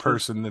resources. For the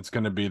person that's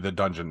going to be the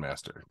dungeon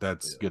master.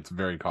 Gets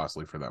very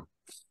costly for them.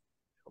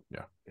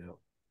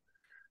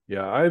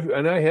 Yeah, I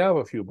have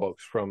a few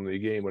books from the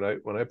game when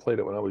I played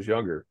it when I was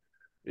younger,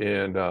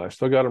 and I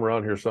still got them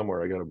around here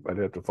somewhere. I'd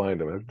have to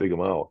find them. I have to dig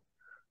them out.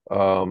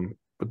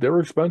 But they were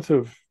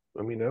expensive.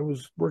 I mean, I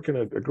was working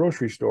at a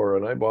grocery store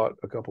and I bought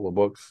a couple of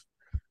books,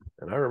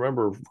 and I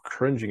remember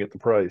cringing at the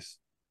price,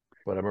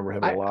 but I remember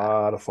having a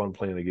lot of fun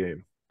playing the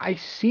game. I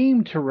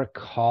seem to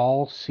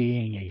recall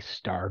seeing a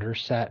starter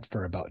set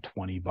for about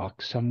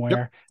 $20 somewhere.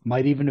 Yep.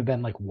 Might even have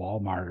been like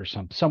Walmart or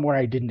somewhere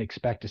I didn't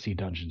expect to see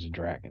Dungeons and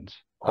Dragons.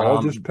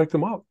 I'll just pick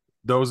them up.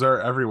 Those are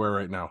everywhere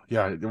right now.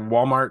 Yeah,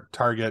 Walmart,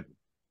 Target.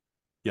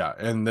 Yeah,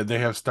 and they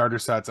have starter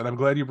sets. And I'm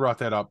glad you brought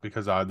that up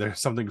because there's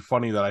something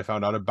funny that I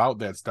found out about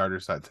that starter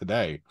set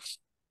today.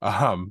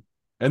 And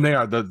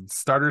the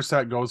starter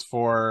set goes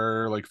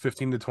for like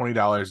 $15 to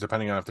 $20,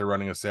 depending on if they're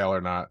running a sale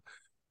or not.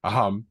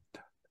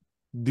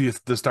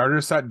 The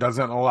starter set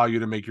doesn't allow you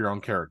to make your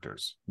own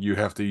characters. You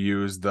have to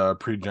use the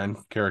pre-gen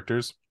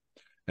characters.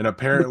 And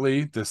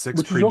apparently the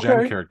 6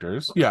 pre-gen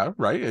characters,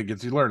 it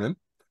gets you learning.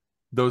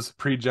 Those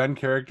pre-gen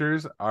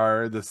characters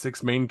are the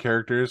 6 main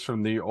characters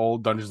from the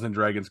old Dungeons and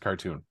Dragons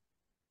cartoon.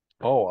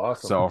 Oh,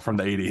 awesome. So from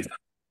the 80s.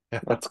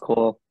 That's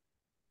cool.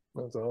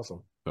 That's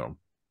awesome. So,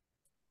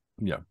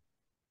 yeah.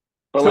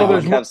 But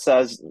like Kev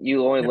says,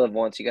 you only live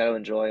once. You got to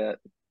enjoy it.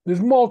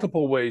 There's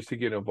multiple ways to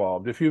get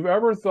involved. If you've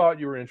ever thought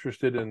you were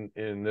interested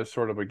in this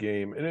sort of a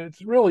game, and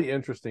it's really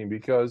interesting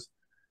because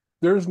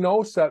there's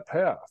no set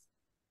path.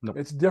 Nope.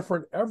 It's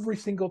different every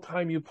single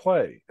time you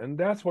play, and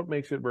that's what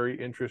makes it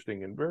very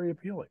interesting and very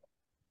appealing.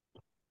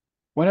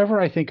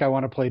 Whenever I think I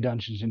want to play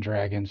Dungeons and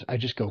Dragons, I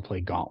just go play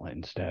Gauntlet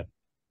instead.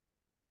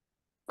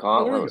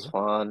 Gauntlet was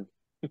fun.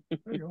 There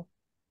you go.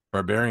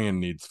 Barbarian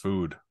needs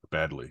food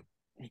badly.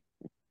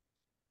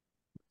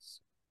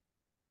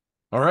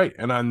 All right,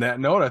 and on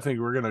that note, I think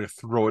we're going to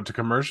throw it to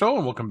commercial,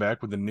 and we'll come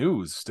back with the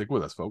news. Stick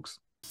with us, folks.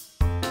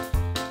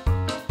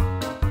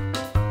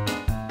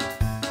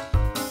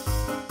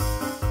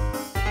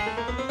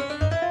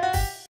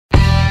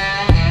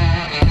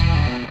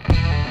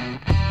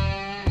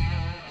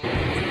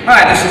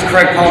 Hi, this is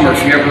Craig Palmer.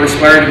 If you ever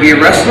aspire to be a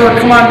wrestler,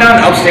 come on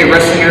down to Upstate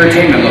Wrestling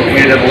Entertainment,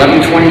 located at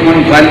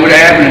 1121 Glenwood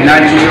Avenue in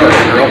Niles, New York.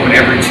 We're open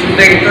every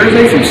Tuesday and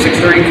Thursday from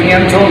 6:30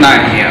 p.m. until 9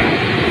 p.m.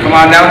 Come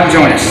on down and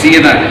join us. See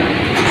you then.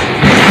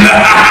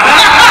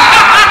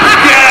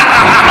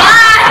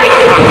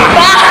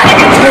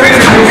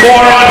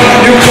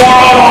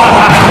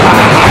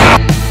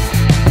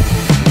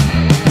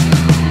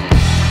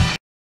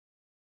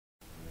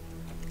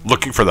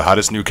 Looking for the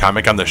hottest new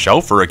comic on the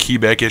shelf or a key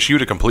back issue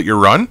to complete your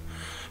run?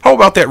 How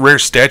about that rare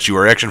statue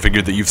or action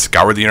figure that you've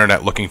scoured the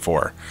internet looking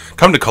for?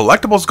 Come to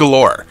Collectibles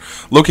Galore,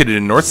 located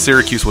in North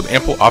Syracuse with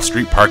ample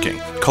off-street parking.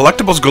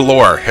 Collectibles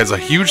Galore has a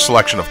huge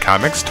selection of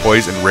comics,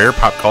 toys, and rare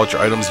pop culture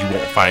items you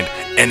won't find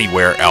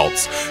anywhere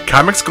else.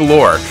 Comics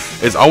Galore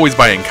is always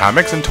buying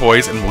comics and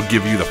toys and will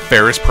give you the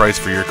fairest price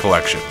for your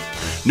collection.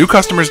 New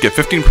customers get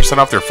 15%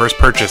 off their first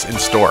purchase in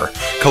store.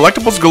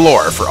 Collectibles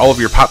Galore for all of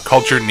your pop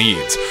culture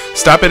needs.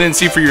 Stop in and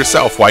see for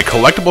yourself why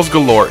Collectibles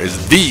Galore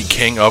is the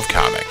king of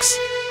comics.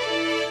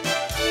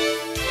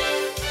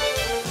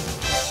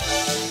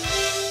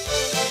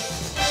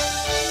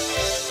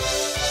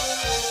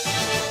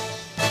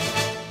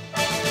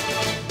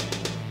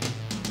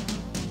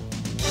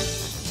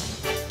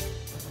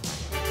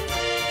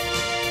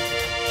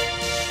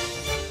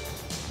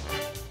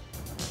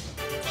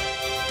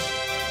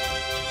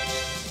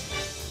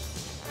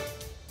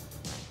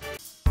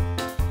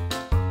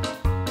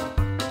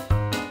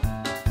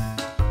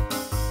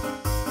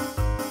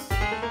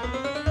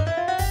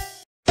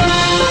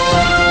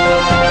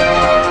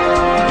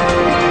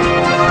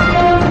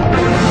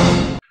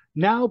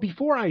 Now,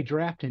 before I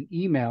draft an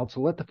email to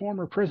let the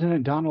former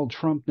President Donald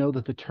Trump know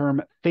that the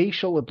term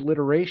facial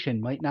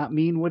obliteration might not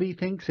mean what he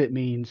thinks it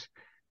means,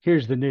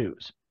 here's the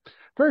news.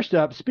 First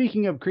up,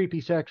 speaking of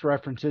creepy sex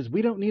references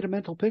we don't need a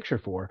mental picture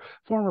for,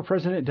 former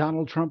President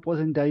Donald Trump was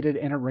indicted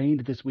and arraigned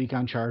this week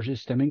on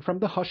charges stemming from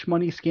the hush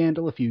money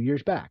scandal a few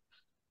years back.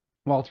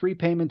 While 3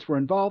 payments were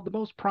involved, the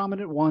most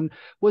prominent one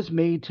was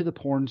made to the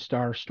porn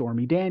star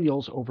Stormy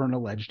Daniels over an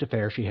alleged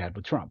affair she had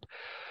with Trump.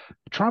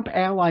 Trump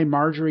ally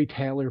Marjorie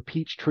Taylor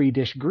Peachtree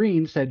Dish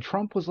Green said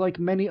Trump was like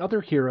many other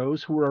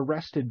heroes who were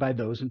arrested by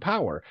those in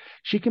power.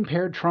 She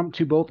compared Trump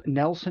to both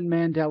Nelson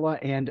Mandela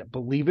and,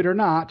 believe it or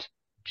not,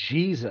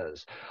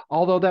 Jesus.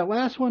 Although that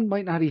last one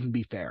might not even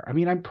be fair. I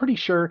mean, I'm pretty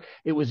sure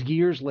it was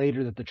years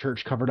later that the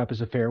church covered up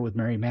his affair with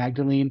Mary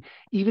Magdalene.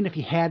 Even if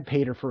he had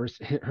paid her for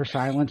her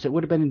silence, it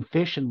would have been in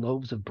fish and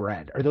loaves of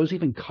bread. Are those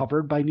even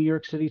covered by New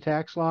York City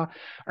tax law?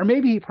 Or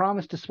maybe he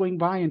promised to swing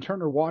by and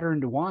turn her water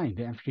into wine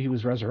after he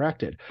was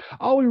resurrected.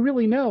 All we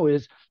really know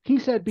is he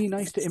said be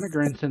nice to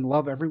immigrants and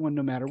love everyone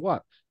no matter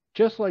what.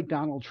 Just like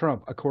Donald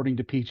Trump, according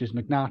to Peaches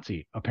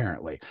McNazi,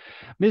 apparently.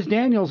 Ms.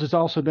 Daniels has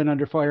also been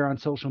under fire on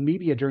social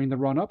media during the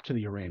run-up to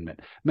the arraignment.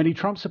 Many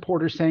Trump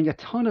supporters saying a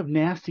ton of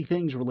nasty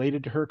things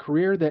related to her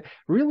career that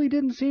really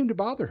didn't seem to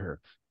bother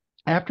her.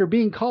 After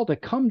being called a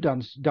cum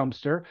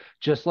dumpster,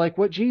 just like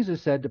what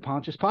Jesus said to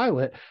Pontius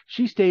Pilate,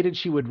 she stated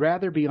she would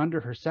rather be under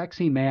her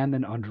sexy man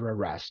than under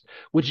arrest,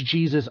 which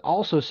Jesus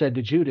also said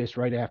to Judas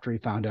right after he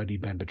found out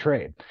he'd been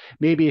betrayed.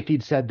 Maybe if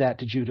he'd said that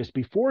to Judas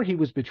before he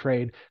was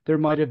betrayed, there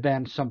might have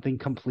been something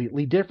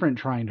completely different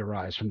trying to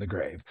rise from the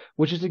grave,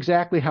 which is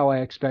exactly how I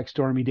expect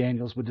Stormy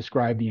Daniels would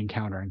describe the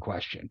encounter in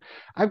question.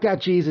 I've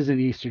got Jesus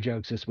and Easter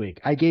jokes this week.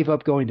 I gave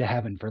up going to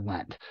heaven for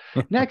Lent.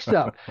 Next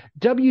up,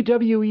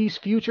 WWE's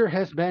future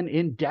has been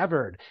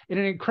endeavored. In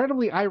an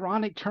incredibly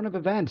ironic turn of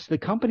events, the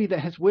company that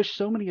has wished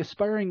so many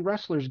aspiring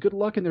wrestlers good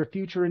luck in their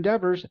future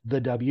endeavors,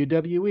 the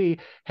WWE,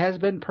 has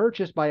been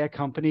purchased by a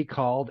company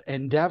called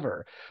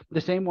Endeavor,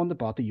 the same one that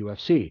bought the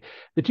UFC.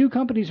 The two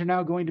companies are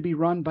now going to be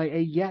run by a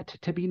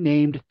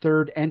yet-to-be-named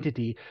third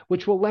entity,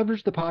 which will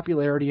leverage the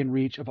popularity and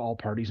reach of all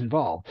parties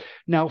involved.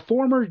 Now,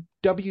 former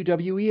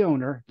WWE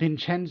owner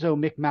Vincenzo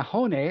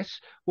McMahones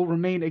will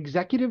remain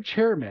executive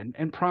chairman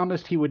and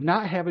promised he would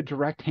not have a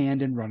direct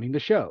hand in running the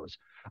shows,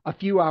 a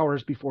few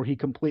hours before he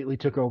completely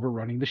took over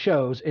running the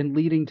shows and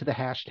leading to the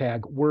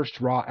hashtag worst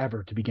Raw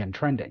ever to begin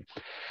trending.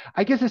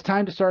 I guess it's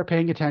time to start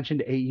paying attention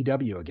to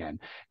AEW again.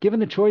 Given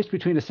the choice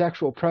between a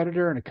sexual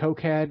predator and a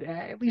cokehead,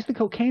 at least the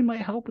cocaine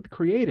might help with the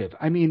creative.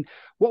 I mean,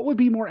 what would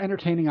be more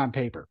entertaining on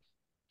paper?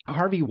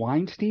 Harvey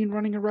Weinstein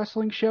running a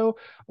wrestling show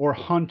or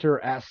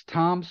Hunter S.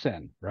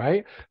 Thompson,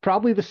 right?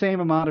 Probably the same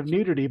amount of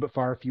nudity, but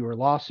far fewer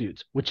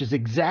lawsuits, which is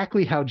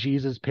exactly how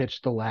Jesus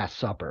pitched The Last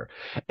Supper.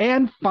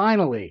 And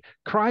finally,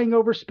 crying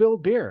over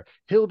spilled beer,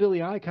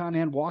 hillbilly icon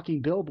and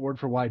walking billboard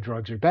for why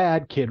drugs are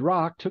bad, Kid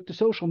Rock took to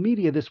social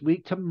media this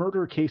week to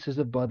murder cases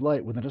of Bud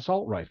Light with an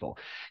assault rifle.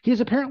 He is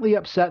apparently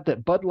upset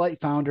that Bud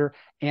Light founder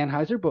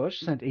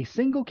Anheuser-Busch sent a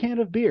single can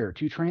of beer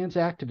to trans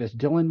activist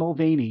Dylan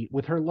Mulvaney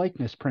with her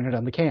likeness printed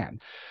on the can.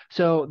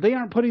 So they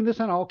aren't putting this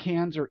on all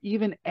cans or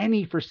even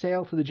any for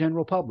sale to the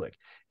general public.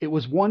 It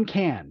was one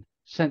can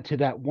sent to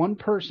that one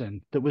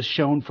person that was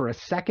shown for a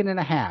second and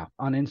a half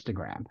on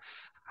Instagram.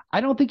 I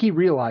don't think he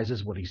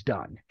realizes what he's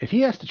done. If he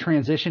has to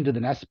transition to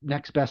the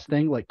next best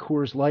thing like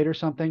Coors Light or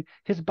something,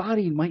 his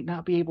body might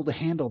not be able to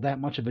handle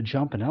that much of a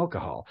jump in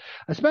alcohol,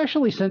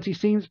 especially since he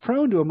seems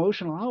prone to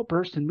emotional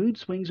outbursts and mood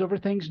swings over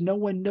things no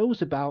one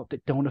knows about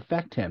that don't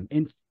affect him.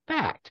 In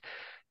fact,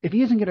 if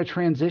he isn't going to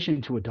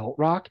transition to adult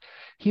rock,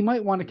 he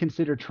might want to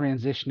consider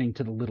transitioning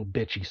to the little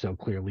bitch he so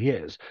clearly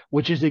is,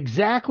 which is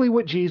exactly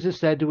what Jesus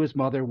said to his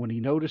mother when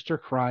he noticed her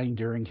crying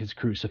during his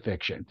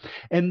crucifixion.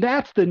 And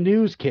that's the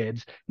news,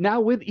 kids.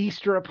 Now, with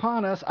Easter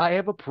upon us, I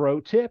have a pro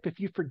tip. If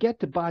you forget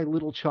to buy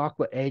little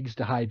chocolate eggs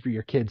to hide for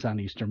your kids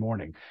on Easter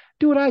morning,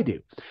 do what I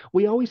do.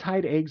 We always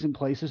hide eggs in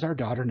places our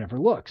daughter never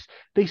looks.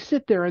 They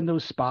sit there in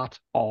those spots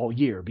all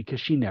year because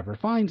she never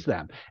finds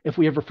them. If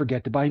we ever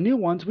forget to buy new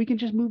ones, we can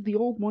just move the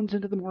old ones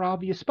into the more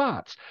obvious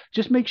spots.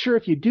 Just make sure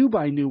if you do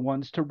buy new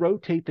ones to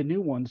rotate the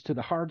new ones to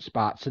the hard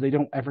spots so they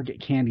don't ever get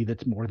candy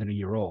that's more than a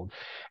year old.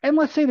 And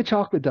let's say the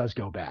chocolate does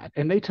go bad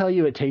and they tell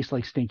you it tastes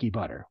like stinky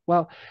butter.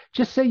 Well,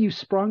 just say you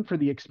sprung for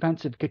the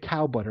expensive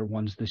cacao butter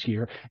ones this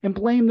year and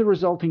blame the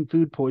resulting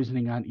food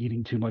poisoning on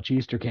eating too much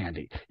Easter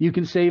candy. You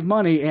can save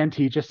money and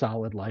teach a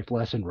solid life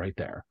lesson right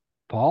there.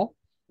 Paul?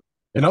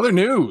 In other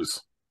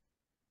news,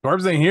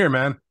 Corbs ain't here,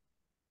 man.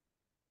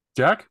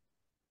 Jack?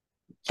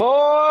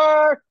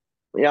 4.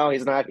 No,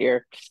 he's not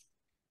here.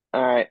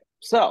 All right.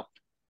 So,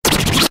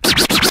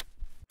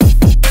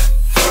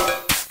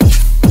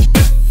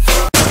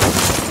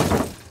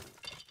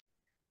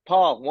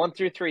 Paul, 1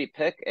 through 3,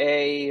 pick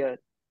a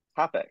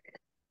topic.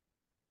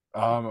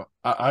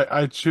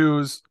 I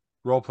choose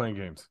role-playing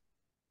games.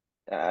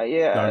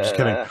 Yeah. No, I'm just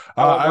kidding.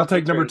 I'll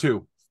take number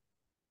 2.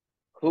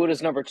 Who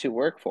does number 2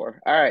 work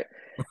for? All right.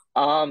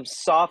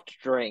 Soft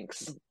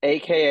drinks,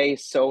 aka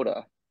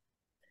soda.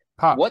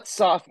 Pop. What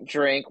soft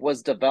drink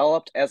was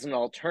developed as an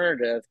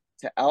alternative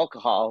to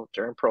alcohol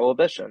during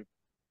Prohibition?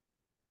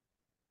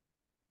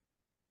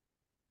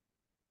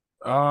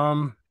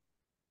 I'm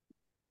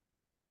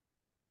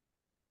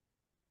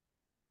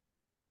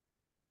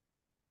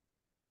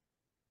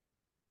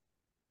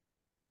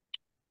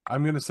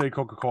going to say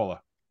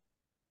Coca-Cola.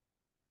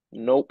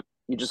 Nope.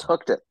 You just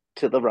hooked it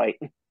to the right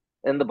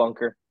in the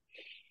bunker.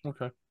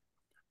 Okay.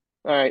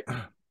 All right.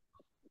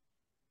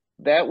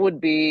 That would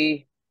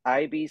be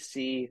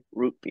IBC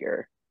root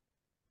beer.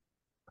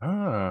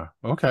 Ah,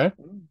 okay.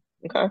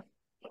 Okay.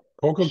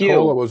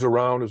 Coca-Cola was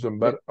around as a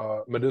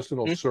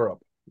medicinal syrup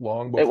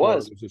long before it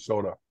was a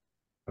soda.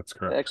 That's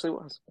correct. It actually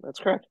was. That's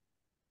correct.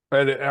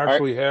 And it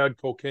actually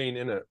had cocaine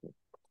in it.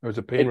 It was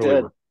a pain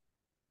reliever. Did.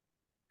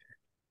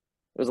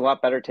 It was a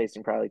lot better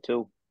tasting probably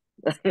too.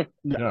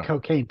 Yeah.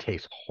 Cocaine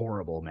tastes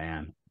horrible,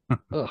 man.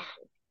 Ugh.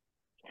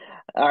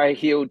 All right,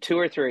 Hugh, 2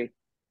 or 3?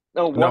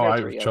 No, 1 or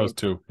 3. I chose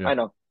 2. Yeah. I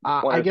know.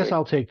 I guess 3.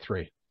 I'll take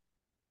 3.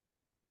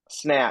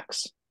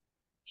 Snacks.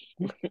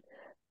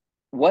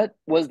 What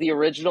was the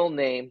original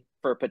name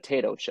for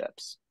potato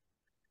chips?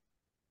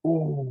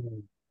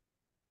 Ooh.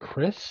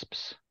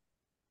 Crisps?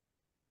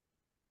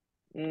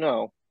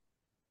 No.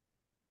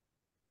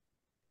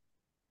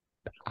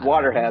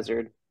 Water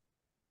hazard.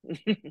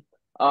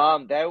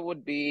 That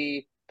would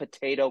be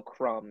potato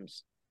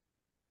crumbs.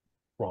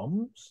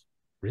 Crumbs?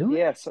 Really?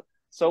 Yeah,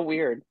 so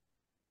weird.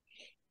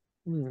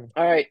 All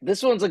right,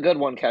 this one's a good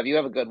one, Kev. You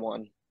have a good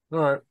one. All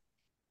right.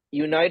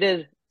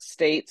 United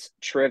States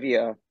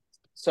trivia.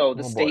 So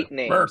the state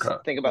names. America.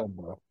 Think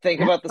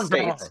about the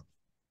states.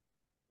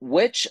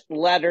 Which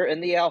letter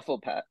in the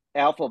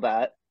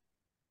alphabet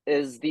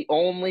is the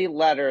only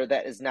letter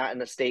that is not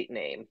in a state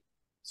name?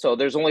 So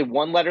there's only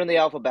one letter in the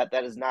alphabet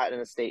that is not in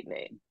a state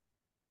name.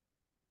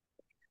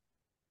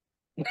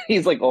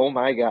 He's like, oh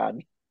my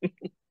God.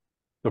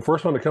 The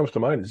first one that comes to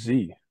mind is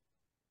Z.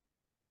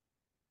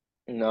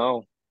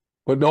 No.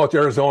 But no, it's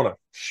Arizona.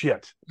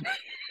 Shit.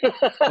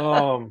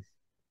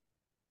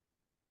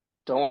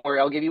 Don't worry,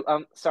 I'll give you.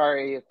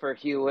 Sorry for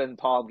Hugh and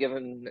Paul.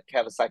 Giving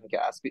Kev a second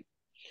guess.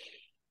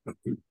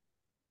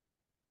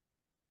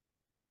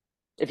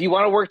 If you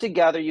want to work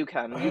together, you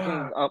can.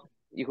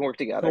 You can work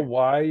together. So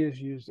Y is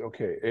used.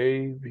 Okay,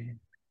 A, B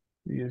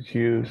is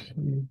used.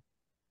 C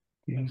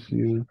is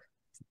used.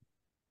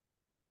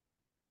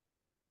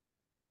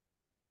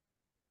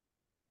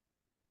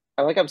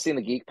 I like I'm seeing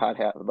the Geek Pod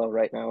hat though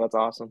right now. That's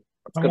awesome.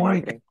 That's I'm good like,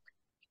 marketing.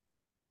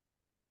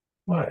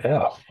 what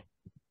F?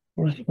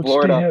 What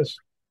Florida. State has?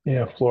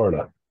 Yeah,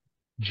 Florida.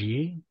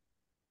 G?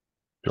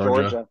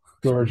 Georgia.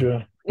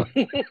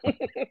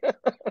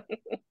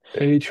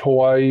 H,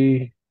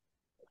 Hawaii.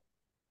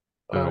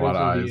 There's a lot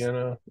of I's.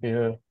 Indiana.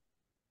 Yeah.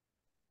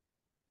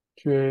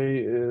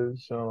 J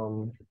is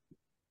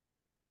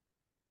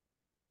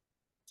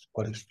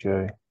what is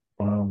J?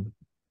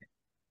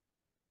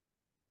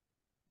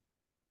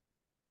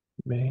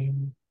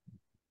 Maine,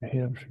 New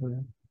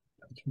Hampshire,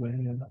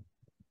 Pennsylvania.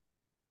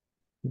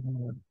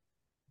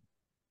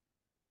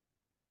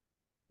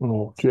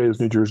 Oh, J is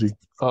New Jersey.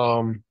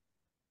 You're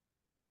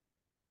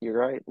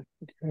right.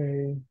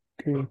 Okay,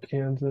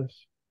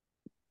 Kansas,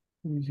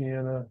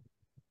 Louisiana,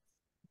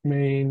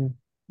 Maine.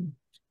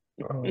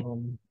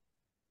 Well,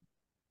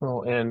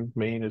 and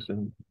Maine is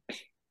in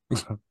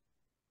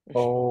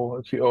Oh,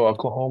 let's see. Oh,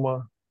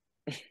 Oklahoma.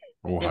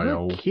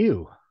 Ohio.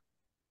 Q.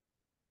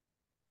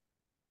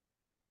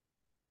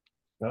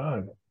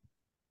 God.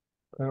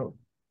 I don't.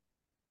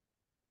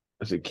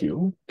 Is it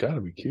Q?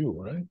 Gotta be Q,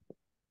 right?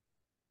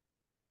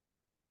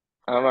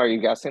 I don't know. Are you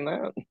guessing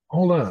that?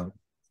 Hold on.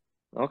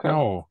 Okay.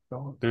 No,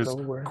 there's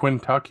Delaware.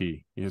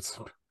 Kentucky. It's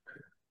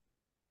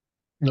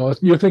No,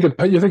 you're thinking of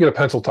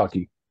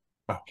Pennsylvania.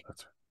 oh,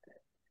 that's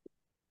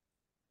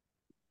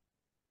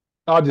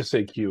I'll just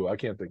say Q. I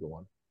can't think of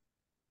one.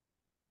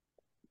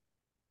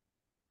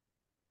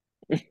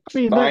 I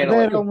mean,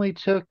 that only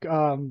took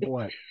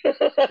what?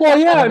 Well,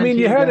 yeah. I mean,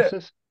 17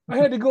 guesses? I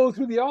had to go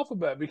through the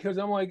alphabet because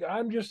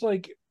I'm just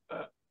like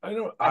I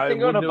don't. I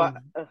think I'm gonna buy.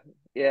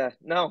 Yeah,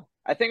 no.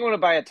 I think I'm gonna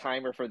buy a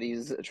timer for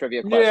these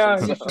trivia questions. Yeah,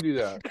 you should do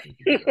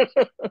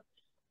that.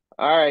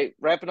 All right,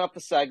 wrapping up the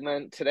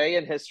segment today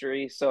in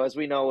history. So as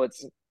we know,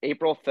 it's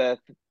April 5th,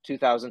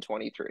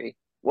 2023.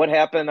 What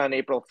happened on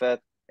April 5th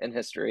in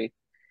history?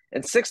 In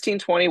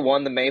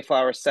 1621, the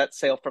Mayflower set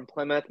sail from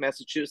Plymouth,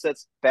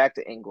 Massachusetts, back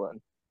to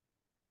England.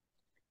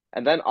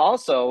 And then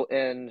also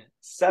in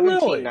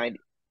 1790, really?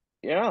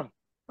 Yeah,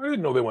 I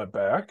didn't know they went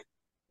back.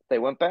 They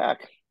went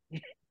back.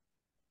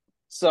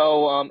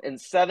 So in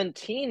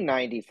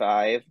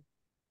 1795,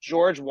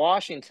 George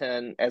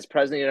Washington, as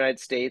President of the United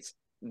States,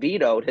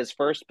 vetoed his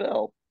first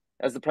bill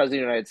as the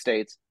President of the United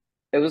States.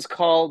 It was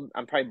called,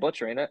 I'm probably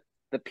butchering it,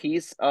 the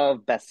Peace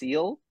of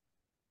Bastille.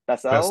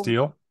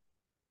 Bastille?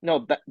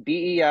 No,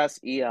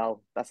 Besel.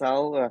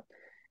 Bastille.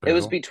 It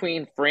was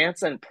between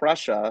France and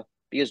Prussia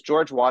because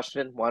George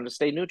Washington wanted to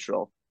stay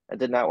neutral and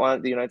did not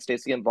want the United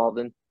States to get involved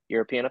in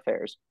European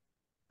affairs.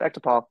 Back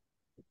to Paul.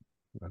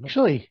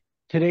 Actually,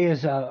 today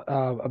is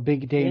a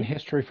big day in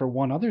history for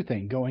one other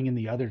thing, going in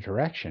the other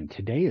direction.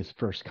 Today is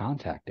First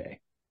Contact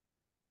Day.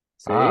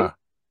 See?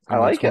 I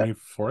like it.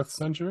 24th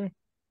century?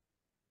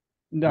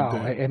 No,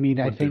 I mean,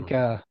 I think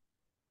I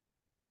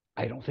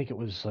don't think it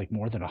was like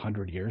more than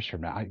 100 years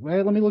from now.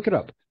 Let me look it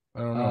up. I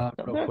don't know.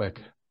 Real quick.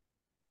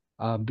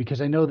 Because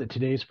I know that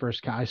today's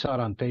I saw it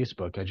on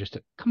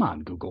Facebook. Come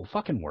on, Google,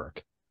 fucking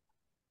work.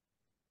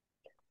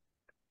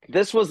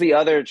 This was the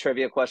other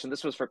trivia question.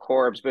 This was for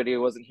Corbs, but he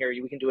wasn't here.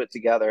 We can do it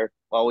together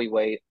while we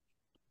wait.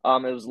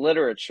 It was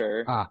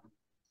literature.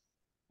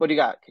 What do you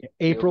got?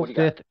 April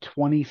 5th,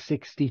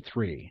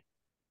 2063.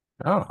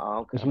 Oh,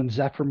 okay. Is when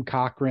Zephram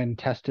Cochrane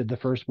tested the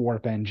first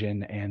warp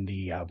engine and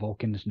the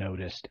Vulcans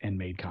noticed and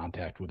made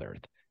contact with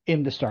Earth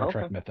in the Star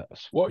Trek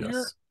mythos. What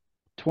year?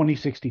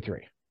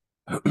 2063.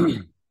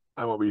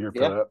 I won't be here for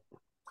that.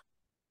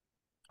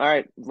 All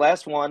right,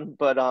 last one,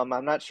 but I'm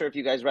not sure if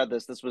you guys read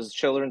this. This was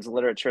children's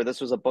literature.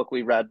 This was a book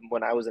we read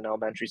when I was in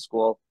elementary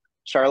school.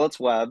 Charlotte's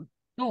Web.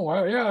 Oh,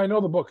 I know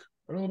the book.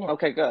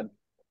 Okay, good.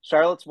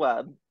 Charlotte's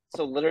Web.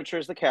 So literature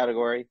is the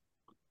category.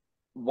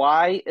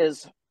 Why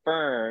is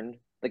Fern,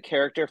 the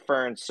character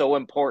Fern, so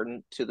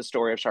important to the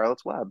story of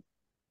Charlotte's Web?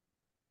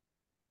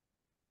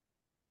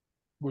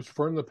 Was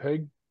Fern the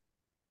pig?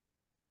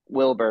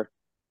 Wilbur.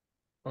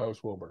 Oh, it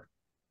was Wilbur.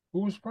 Who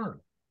was Fern?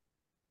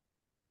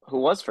 Who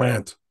was Fern?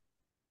 Plant.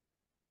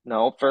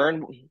 No,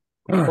 Fern.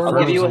 Fern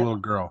was a little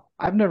girl.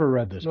 I've never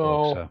read this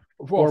book. So.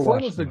 Well,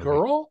 Fern was the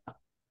girl?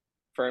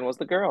 Fern was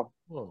the girl.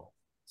 Oh.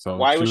 So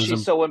why was she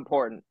so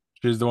important?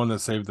 She's the one that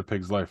saved the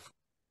pig's life.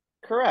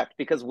 Correct,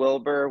 because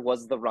Wilbur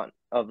was the runt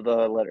of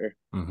the litter.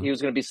 Mm-hmm. He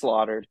was going to be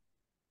slaughtered.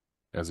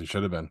 As he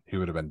should have been. He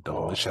would have been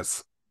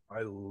delicious.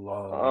 I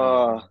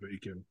love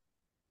bacon.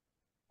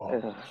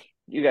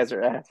 You guys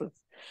are asses.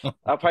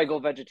 I'll probably go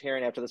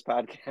vegetarian after this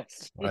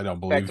podcast. I don't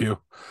believe you.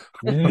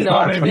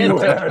 Not if you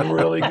had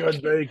really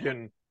good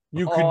bacon.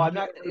 You could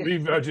not be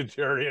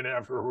vegetarian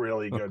after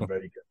really good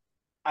bacon.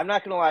 I'm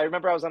not going to lie. I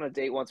remember I was on a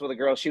date once with a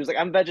girl. She was like,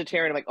 I'm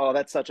vegetarian. I'm like, oh,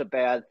 that's such a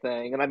bad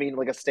thing. And I mean,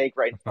 like a steak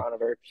right in front of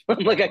her.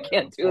 I'm like, I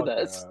can't do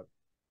this.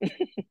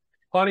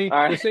 Honey,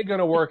 this ain't going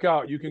to work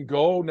out. You can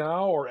go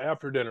now or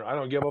after dinner. I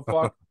don't give a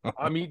fuck.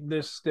 I'm eating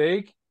this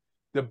steak,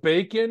 the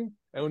bacon,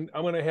 and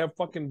I'm going to have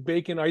fucking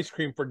bacon ice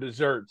cream for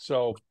dessert.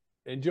 So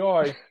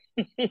enjoy.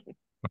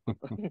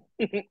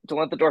 Don't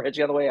let the door hit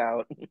you on the way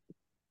out.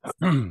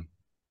 All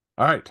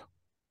right.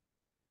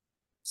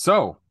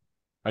 So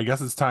I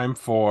guess it's time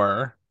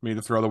for me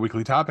to throw the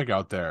weekly topic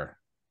out there.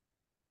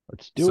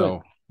 Let's do it.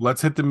 So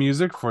let's hit the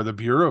music for the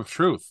Bureau of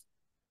Truth.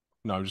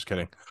 No, I'm just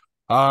kidding.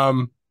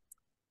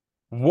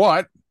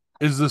 What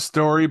is the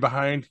story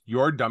behind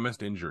your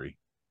dumbest injury?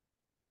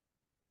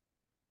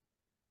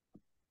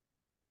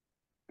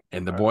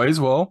 And the boys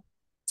will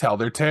tell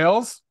their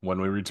tales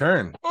when we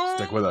return.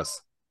 Stick with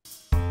us.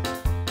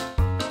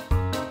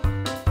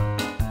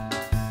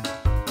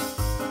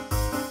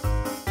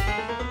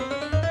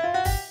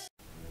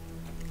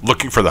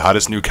 Looking for the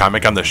hottest new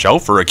comic on the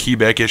shelf or a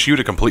keyback issue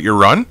to complete your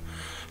run?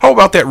 How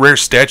about that rare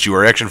statue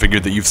or action figure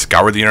that you've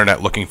scoured the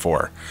internet looking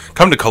for?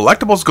 Come to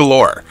Collectibles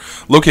Galore,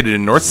 located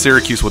in North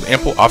Syracuse with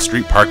ample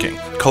off-street parking.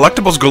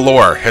 Collectibles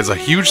Galore has a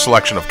huge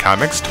selection of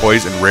comics,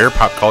 toys, and rare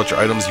pop culture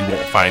items you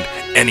won't find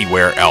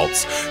anywhere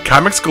else.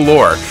 Comics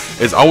Galore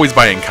is always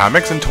buying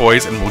comics and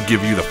toys and will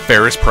give you the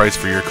fairest price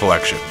for your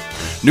collection.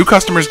 New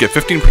customers get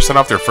 15%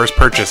 off their first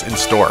purchase in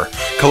store.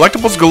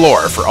 Collectibles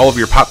galore for all of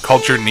your pop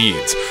culture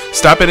needs.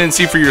 Stop in and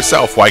see for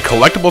yourself why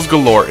Collectibles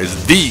Galore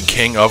is the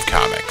king of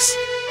comics.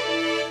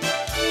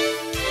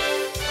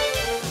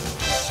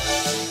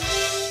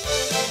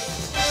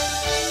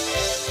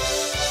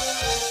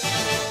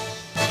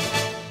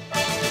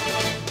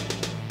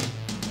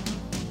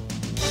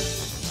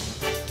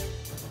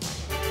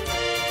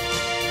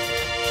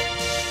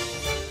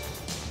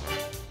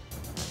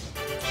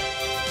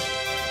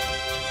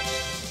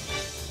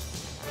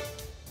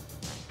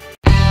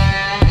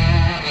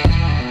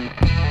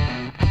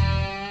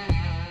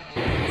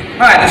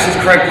 Hi, this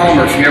is Craig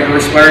Palmer. If you ever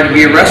aspire to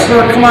be a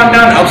wrestler, come on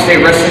down to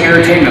Upstate Wrestling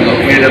Entertainment,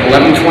 located at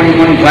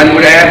 1121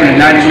 Glenwood Ave in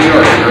Atlanta, New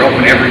York. We're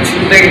open every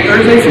Tuesday and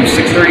Thursday from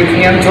 6:30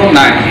 p.m. until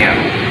 9 p.m.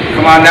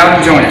 Come on down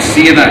and join us.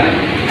 See you then.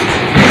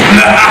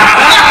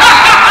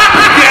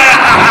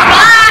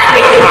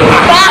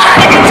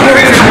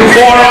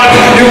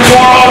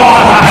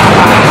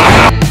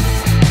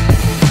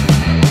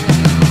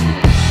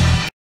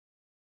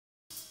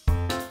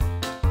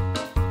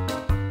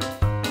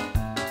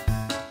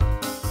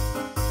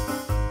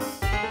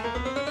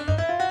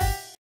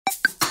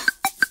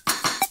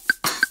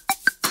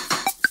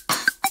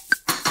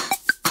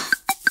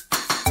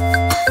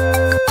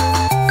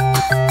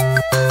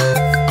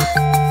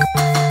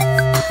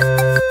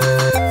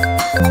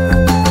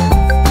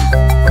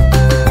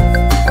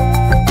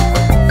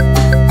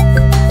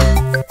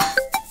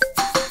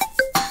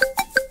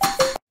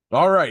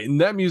 And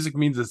that music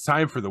means it's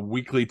time for the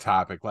weekly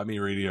topic. Let me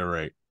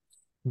reiterate.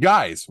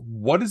 Guys,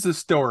 what is the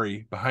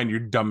story behind your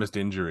dumbest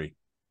injury?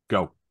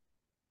 Go.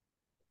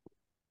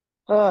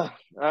 All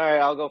right,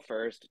 I'll go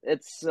first.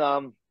 It's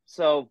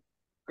so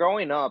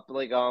growing up,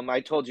 like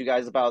I told you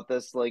guys about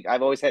this, like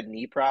I've always had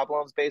knee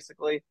problems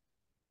basically.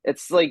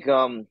 It's like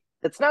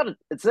it's not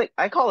it's like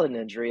I call it an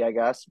injury, I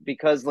guess,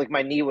 because like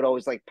my knee would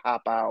always like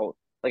pop out.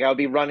 Like I would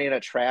be running a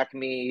track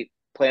meet,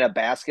 playing a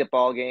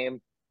basketball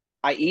game.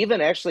 I even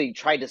actually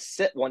tried to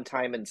sit one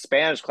time in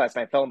Spanish class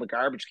and I fell in the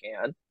garbage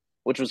can,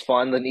 which was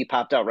fun. The knee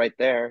popped out right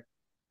there.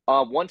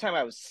 One time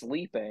I was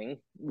sleeping.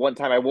 One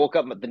time I woke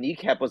up, the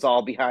kneecap was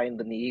all behind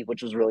the knee,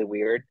 which was really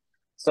weird.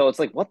 So it's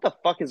like, what the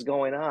fuck is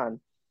going on?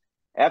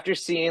 After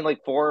seeing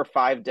like 4 or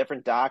 5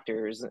 different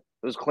doctors, it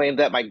was claimed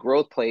that my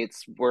growth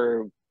plates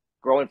were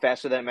growing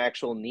faster than my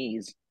actual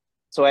knees.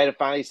 So I had to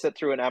finally sit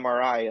through an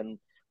MRI. And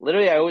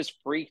literally I always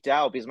freaked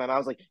out because my mom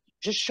was like,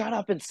 just shut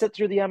up and sit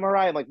through the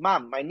MRI. I'm like,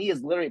 Mom, my knee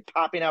is literally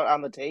popping out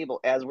on the table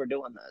as we're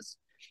doing this.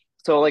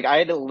 So like I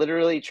had to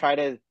literally try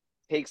to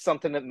take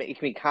something to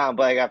make me calm.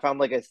 But like, I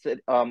found like a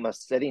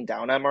sitting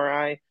down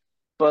MRI.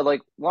 But like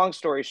long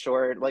story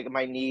short, like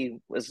my knee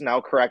is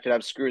now corrected. I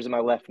have screws in my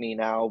left knee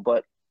now,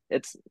 but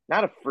it's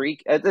not a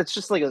freak. It's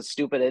just like a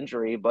stupid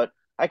injury, but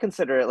I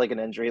consider it like an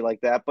injury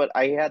like that. But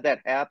I had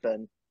that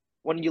happen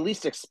when you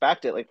least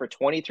expect it. Like for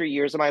 23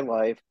 years of my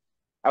life,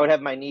 I would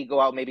have my knee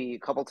go out maybe a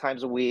couple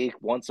times a week,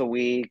 once a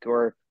week,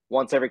 or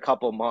once every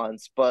couple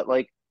months. But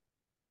like,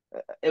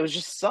 it was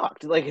just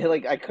sucked.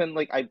 Like I couldn't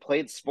I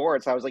played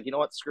sports. I was like, you know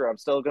what, screw it. I'm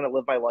still gonna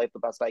live my life the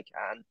best I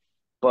can.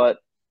 But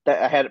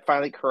that I had it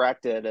finally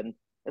corrected, and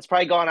it's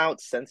probably gone out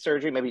since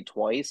surgery maybe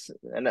twice.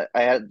 And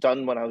I had it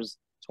done when I was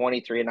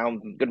 23, and now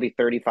I'm gonna be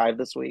 35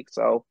 this week.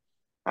 So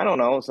I don't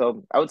know.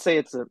 So I would say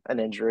it's an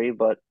injury,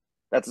 but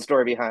that's the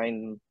story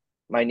behind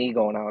my knee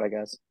going out, I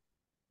guess.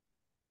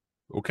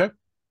 Okay.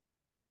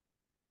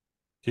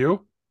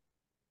 Hugh?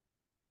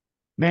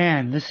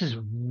 Man, this is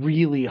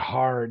really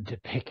hard to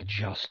pick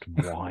just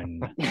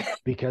one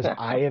because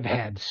I have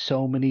had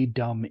so many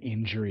dumb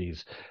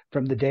injuries.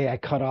 From the day I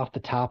cut off the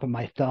top of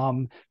my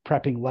thumb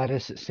prepping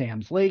lettuce at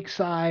Sam's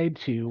Lakeside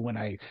to when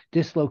I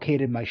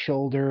dislocated my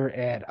shoulder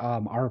at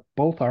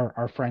both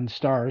our friend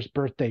Star's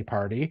birthday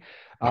party.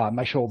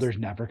 My shoulder's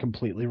never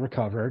completely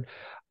recovered.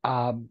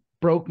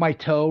 Broke my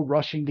toe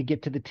rushing to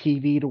get to the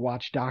TV to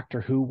watch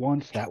Doctor Who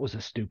once. That was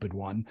a stupid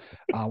one.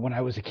 When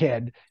I was a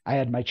kid, I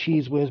had my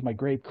Cheese Whiz, my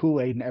grape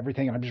Kool-Aid and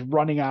everything, and I'm just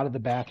running out of the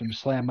bathroom,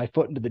 slam my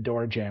foot into the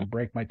door jamb,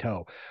 break my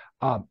toe.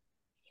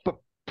 But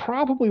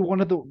probably one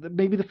of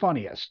maybe the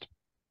funniest,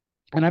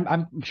 and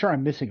I'm sure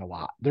I'm missing a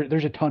lot.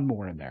 There's a ton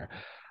more in there.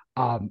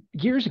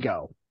 Years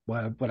ago,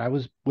 when I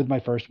was with my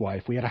first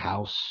wife, we had a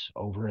house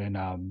over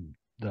in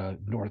the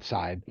north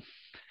side,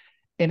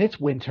 and it's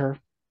winter.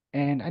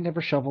 And I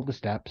never shoveled the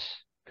steps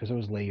because I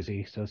was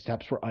lazy. So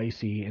steps were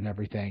icy and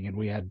everything. And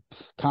we had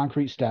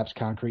concrete steps,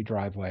 concrete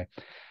driveway.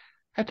 I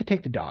had to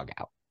take the dog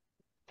out.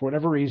 For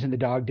whatever reason, the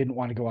dog didn't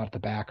want to go out the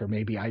back, or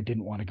maybe I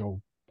didn't want to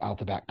go out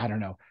the back. I don't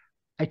know.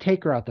 I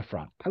take her out the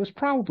front. I was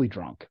probably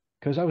drunk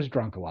because I was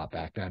drunk a lot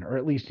back then, or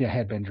at least I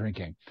had been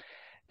drinking.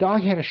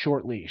 Dog had a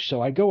short leash.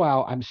 So I go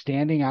out. I'm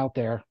standing out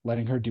there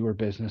letting her do her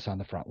business on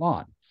the front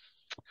lawn.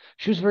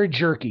 She was very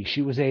jerky.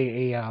 She was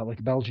like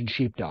a Belgian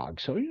sheepdog.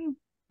 So,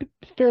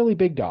 fairly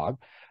big dog,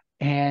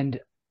 and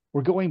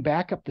we're going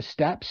back up the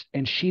steps,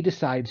 and she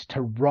decides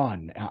to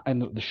run,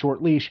 and the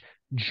short leash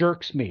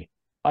jerks me,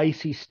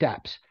 icy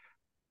steps.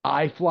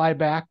 I fly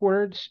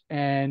backwards,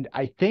 and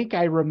I think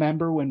I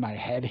remember when my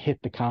head hit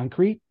the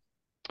concrete,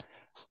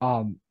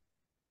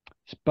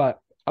 But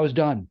I was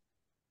done.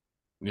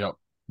 Yep.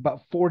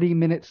 About 40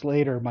 minutes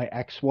later, my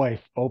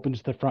ex-wife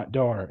opens the front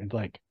door and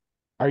like,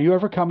 are you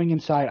ever coming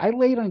inside? I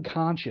laid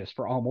unconscious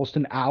for almost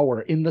an hour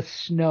in the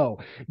snow.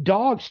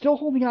 Dog still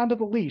holding onto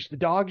the leash. The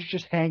dog's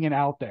just hanging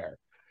out there,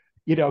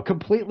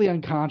 completely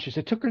unconscious.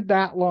 It took her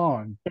that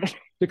long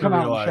to come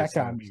out and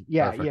check on me.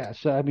 Yeah, perfect. Yeah.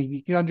 So I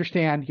mean, you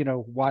understand,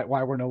 why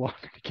we're no longer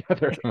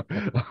together.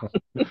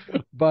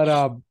 But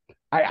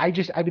I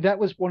mean, that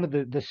was one of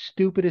the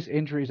stupidest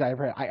injuries I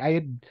ever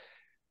had.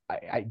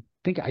 I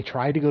think I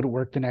tried to go to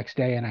work the next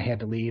day and I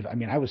had to leave. I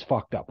mean, I was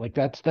fucked up. Like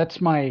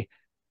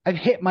I've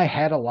hit my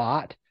head a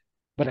lot,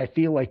 but I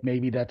feel like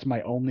maybe that's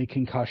my only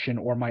concussion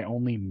or my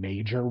only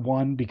major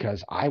one,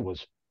 because I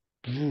was,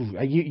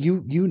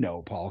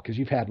 Paul, because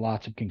you've had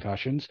lots of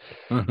concussions.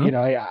 Mm-hmm.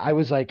 I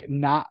was like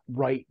not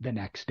right the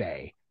next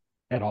day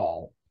at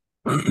all.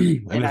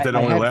 And if it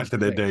only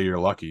lasted a day, you're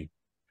lucky.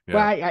 Yeah.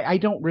 Well, I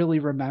don't really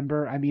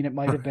remember. I mean, it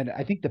might have been,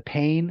 I think the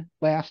pain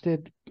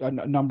lasted a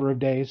number of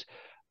days.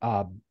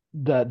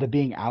 The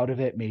being out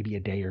of it maybe a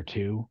day or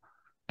two,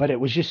 but it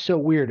was just so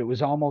weird. It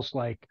was almost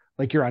like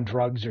you're on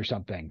drugs or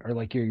something, or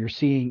like you're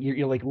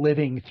like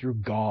living through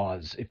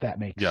gauze, if that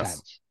makes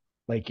sense.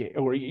 Like,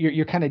 or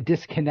you're kind of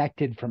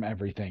disconnected from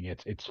everything.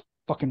 It's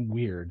fucking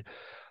weird.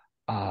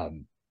 Not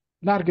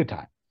a good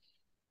time.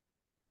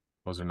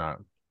 Those are not.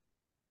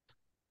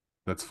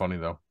 That's funny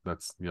though.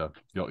 That's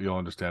you'll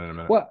understand in a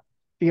minute. Well,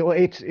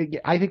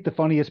 I think the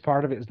funniest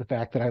part of it is the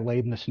fact that I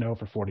laid in the snow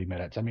for 40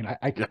 minutes. I mean,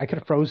 I could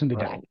have frozen to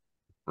death.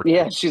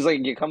 Yeah, she's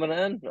like, "You coming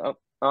in?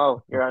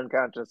 Oh, you're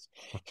unconscious."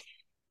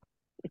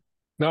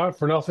 Not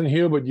for nothing,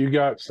 Hugh, but you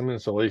got some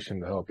insulation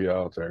to help you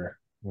out there.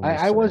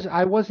 I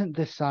wasn't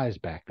this size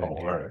back then. Oh,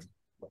 all right.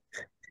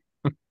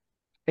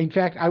 In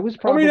fact, I was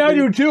probably. I mean, I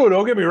do too.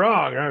 Don't get me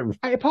wrong.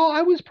 Paul,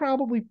 I was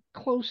probably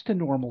close to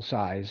normal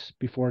size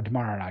before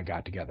Damara and I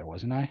got together,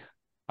 wasn't I?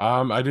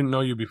 I didn't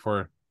know you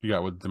before you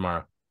got with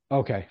Damara.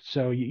 Okay,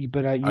 so you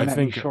met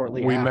me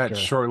shortly. We met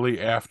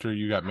shortly after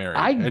you got married.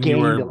 I gained you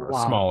were a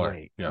lot smaller. Of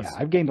weight. Yes.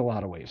 Yeah, I've gained a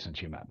lot of weight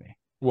since you met me.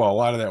 Well, a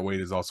lot of that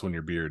weight is also in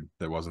your beard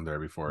that wasn't there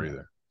before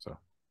either. So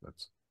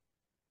that's.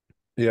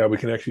 Yeah, we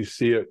can actually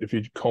see it. If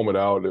you comb it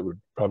out, it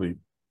would probably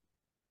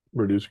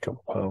reduce a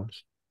couple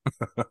pounds.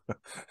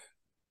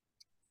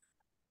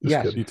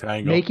 Yes,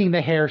 making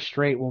the hair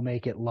straight will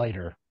make it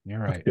lighter. You're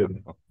right.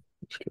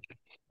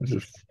 There's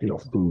just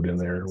food in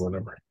there or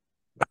whatever.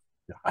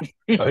 I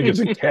think it's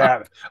a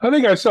cat. I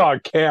think I saw a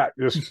cat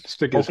just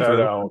stick his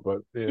head out, but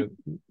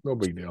no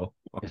big deal.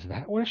 Is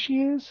that where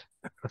she is?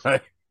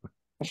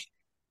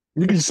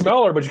 You can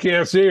smell her, but you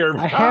can't see her.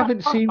 I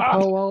haven't seen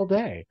Poe all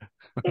day.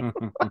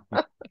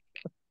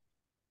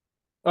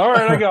 All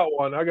right, I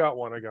got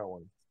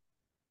one.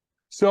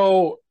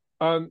 So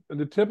on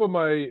the tip of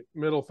my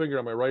middle finger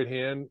on my right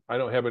hand, I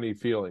don't have any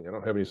feeling. I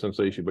don't have any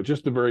sensation, but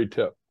just the very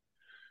tip.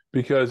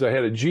 Because I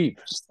had a Jeep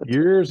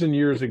years and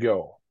years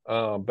ago,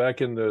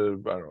 back in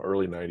the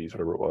early 90s,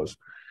 whatever it was.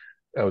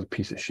 That was a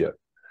piece of shit.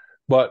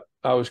 But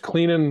I was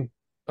cleaning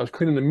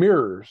the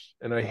mirrors,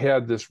 and I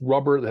had this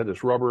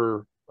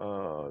rubber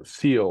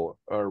seal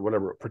or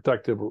whatever,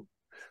 protective.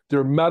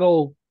 They're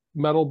metal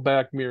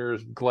back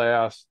mirrors,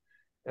 glass,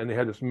 and they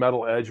had this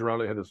metal edge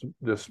around it. It had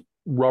this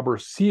rubber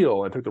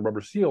seal. I took the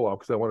rubber seal off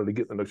because I wanted to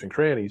get the nooks and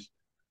crannies.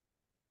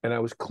 And I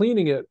was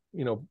cleaning it,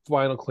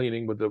 final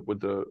cleaning with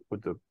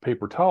the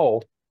paper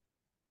towel,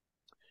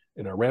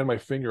 and I ran my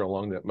finger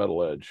along that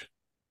metal edge,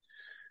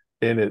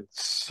 and it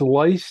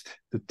sliced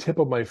the tip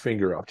of my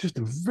finger off, just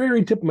the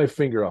very tip of my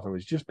finger off. It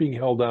was just being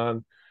held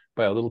on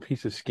by a little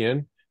piece of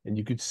skin, and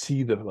you could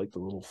see the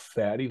little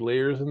fatty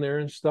layers in there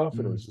and stuff.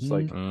 And it was just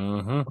like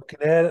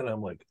looking at it, and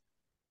I'm like,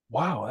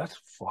 wow, that's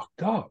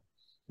fucked up.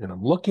 And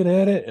I'm looking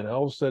at it, and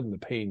all of a sudden the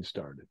pain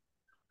started.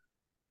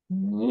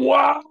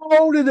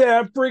 Wow, did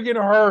that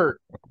freaking hurt?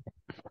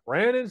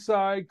 Ran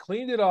inside,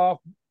 cleaned it off,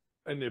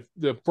 and if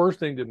the first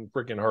thing didn't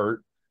freaking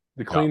hurt,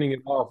 the cleaning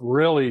it off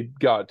really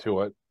got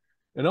to it.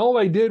 And all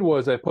I did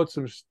was I put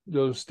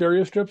those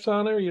stereo strips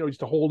on there, just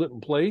to hold it in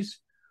place.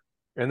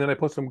 And then I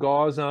put some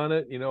gauze on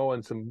it,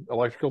 and some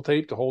electrical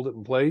tape to hold it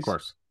in place. Of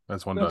course,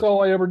 that's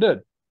all I ever did.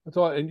 That's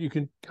all. And you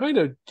can kind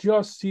of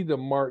just see the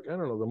mark. I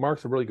don't know, the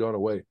marks have really gone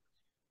away,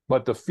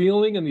 but the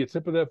feeling and the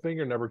tip of that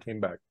finger never came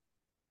back.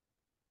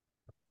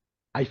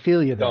 I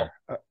feel you there.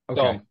 Okay.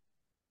 Dumb.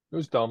 It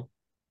was dumb.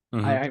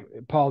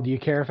 Paul, do you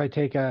care if I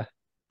tell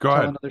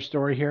another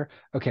story here?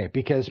 Okay,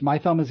 because my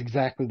thumb is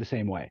exactly the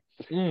same way.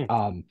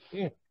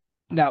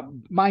 Now,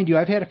 mind you,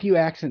 I've had a few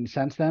accidents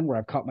since then where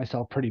I've cut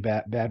myself pretty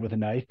bad with a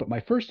knife. But my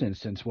first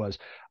instance was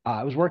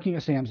I was working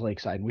at Sam's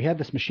Lakeside, and we had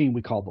this machine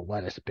we call the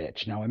lettuce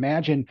bitch. Now,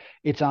 imagine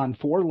it's on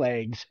 4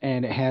 legs,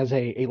 and it has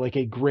a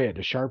grid,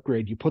 a sharp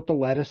grid. You put the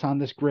lettuce on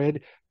this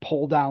grid,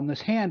 pull down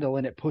this handle,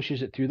 and it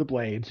pushes it through the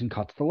blades and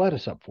cuts the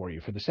lettuce up for you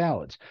for the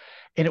salads.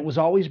 And it was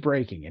always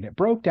breaking, and it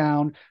broke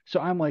down. So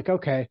I'm like,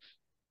 okay,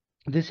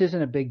 this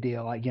isn't a big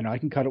deal. I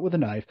can cut it with a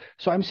knife.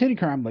 So I'm sitting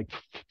here, I'm like,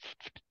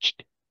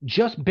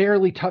 just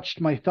barely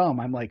touched my thumb.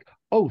 I'm like,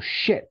 oh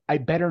shit, I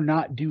better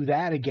not do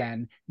that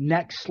again.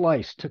 Next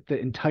slice, took the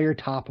entire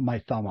top of my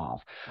thumb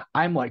off.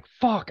 I'm like,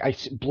 fuck,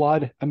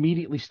 blood,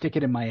 immediately stick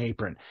it in my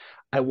apron.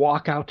 I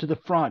walk out to the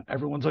front.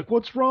 Everyone's like,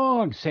 what's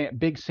wrong?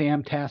 Big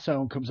Sam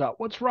Tassone comes out.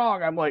 What's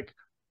wrong? I'm like,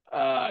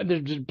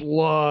 there's just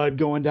blood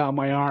going down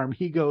my arm.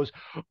 He goes,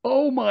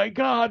 oh my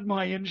God,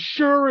 my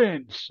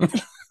insurance.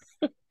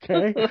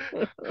 Okay.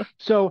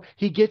 So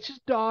he gets his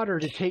daughter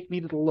to take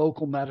me to the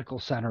local medical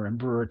center in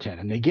Brewerton,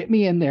 and they get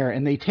me in there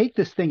and they take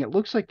this thing. It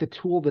looks like the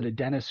tool that a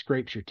dentist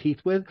scrapes your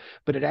teeth with,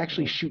 but it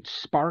actually shoots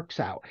sparks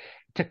out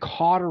to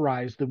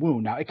cauterize the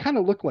wound. Now it kind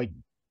of looked like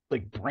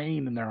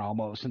brain in there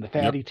almost, and the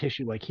fatty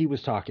tissue, like he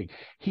was talking.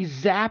 He's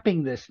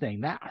zapping this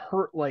thing. That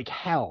hurt like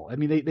hell. I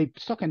mean, they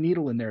stuck a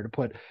needle in there to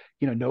put,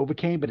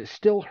 Novocaine, but it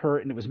still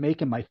hurt, and it was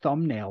making my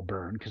thumbnail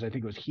burn because I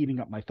think it was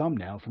heating up my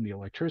thumbnail from the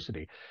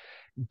electricity.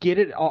 Get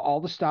it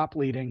all to stop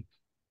bleeding.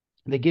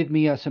 They give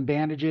me some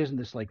bandages and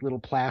this like little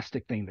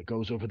plastic thing that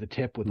goes over the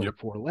tip with like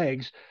 4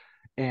 legs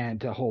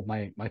and to hold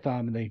my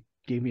thumb. And they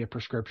gave me a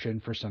prescription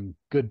for some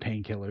good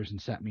painkillers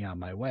and sent me on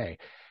my way.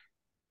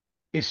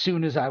 As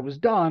soon as I was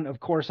done, of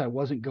course, I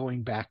wasn't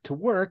going back to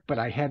work, but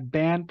I had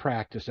band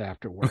practice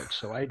after work.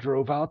 So I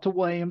drove out to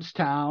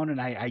Williamstown and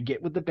I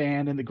get with the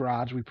band in the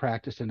garage we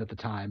practiced in at the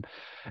time.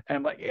 And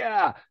I'm like,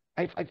 yeah,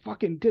 I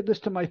fucking did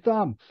this to my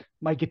thumb.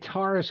 My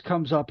guitarist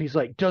comes up. He's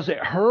like, does it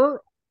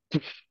hurt?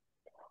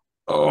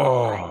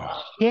 Oh,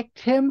 I kicked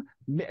him.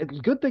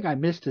 Good thing I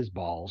missed his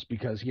balls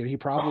because he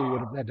probably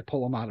would have had to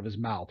pull them out of his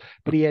mouth.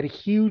 But he had a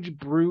huge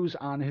bruise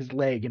on his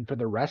leg. And for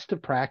the rest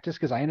of practice,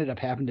 because I ended up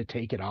having to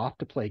take it off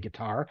to play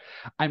guitar,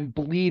 I'm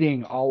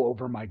bleeding all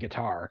over my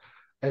guitar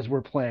as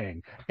we're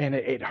playing. And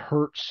it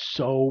hurts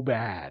so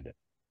bad.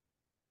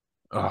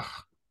 Ugh.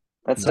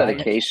 That's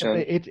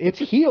dedication. It's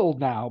healed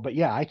now, but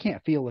yeah, I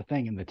can't feel a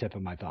thing in the tip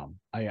of my thumb.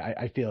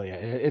 I feel you.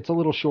 It's a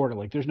little shorter.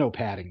 Like there's no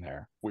padding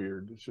there.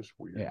 Weird. It's just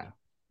weird. Yeah.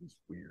 It's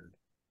weird.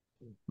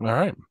 All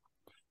right.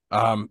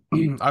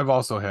 I've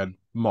also had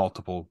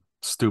multiple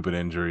stupid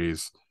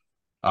injuries.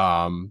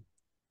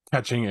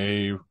 Catching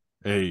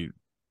a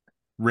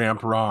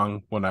ramp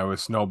wrong when I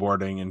was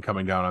snowboarding and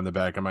coming down on the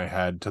back of my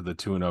head to the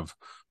tune of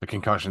a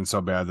concussion so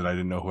bad that I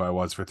didn't know who I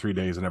was for 3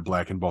 days and it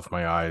blackened both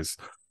my eyes.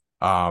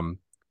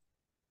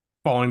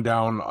 Falling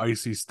down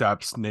icy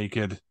steps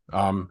naked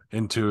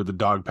into the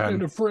dog pen.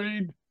 I'm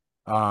afraid.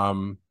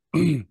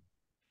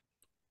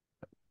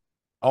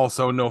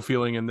 Also, no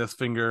feeling in this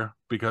finger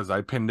because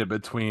I pinned it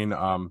between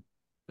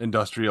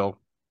industrial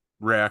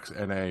racks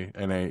and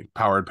a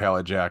powered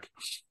pallet jack,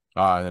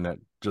 and it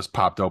just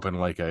popped open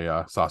like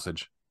a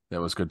sausage. It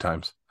was good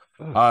times.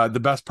 The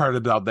best part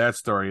about that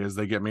story is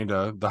they get me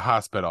to the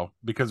hospital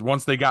because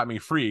once they got me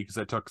free, because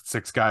it took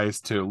 6 guys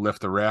to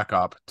lift the rack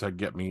up to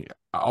get me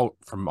out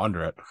from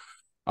under it,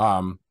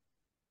 and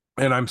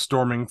I'm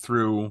storming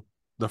through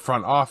the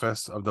front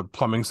office of the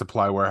plumbing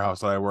supply warehouse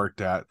that I worked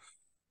at,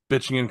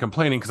 bitching and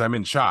complaining because I'm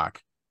in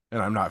shock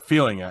and I'm not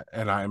feeling it,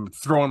 and I'm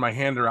throwing my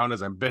hand around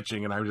as I'm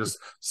bitching, and I'm just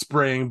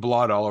spraying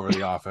blood all over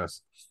the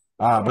office.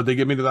 But they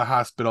get me to the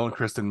hospital, and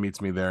Kristen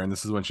meets me there, and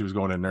this is when she was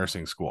going to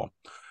nursing school.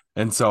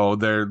 And so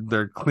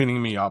they're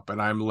cleaning me up,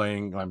 and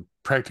I'm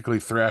practically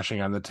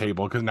thrashing on the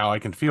table because now I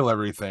can feel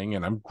everything,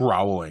 and I'm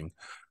growling.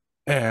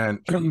 And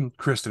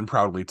Kristen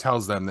proudly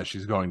tells them that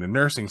she's going to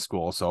nursing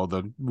school. So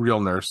the real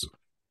nurse,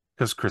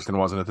 because Kristen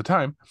wasn't at the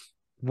time,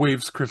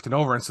 waves Kristen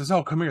over and says,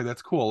 "Oh, come here,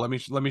 that's cool. Let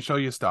me show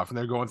you stuff." And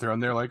they're going through,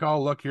 and they're like,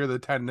 "Oh, look, here are the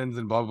tendons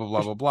and blah blah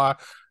blah blah blah."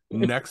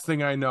 Next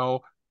thing I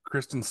know,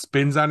 Kristen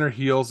spins on her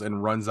heels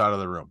and runs out of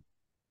the room.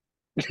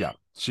 Yeah,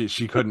 she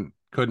couldn't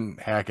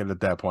hack it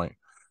at that point.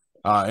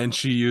 And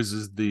she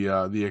uses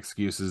the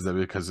excuses that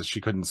because she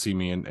couldn't see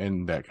me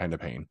in that kind of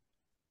pain.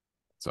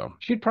 So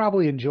she'd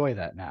probably enjoy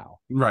that now.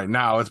 Right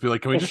now, it's be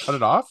like, can we just shut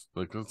it off?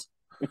 Like,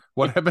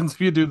 what happens if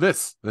you do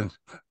this?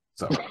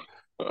 So,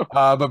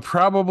 but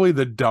probably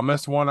the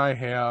dumbest one I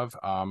have,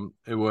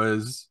 it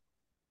was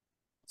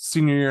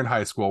senior year in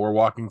high school. We're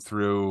walking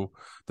through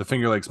the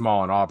Finger Lakes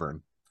Mall in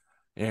Auburn,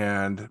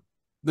 and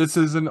this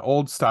is an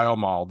old style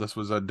mall. This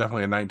was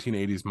definitely a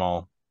 1980s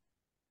mall,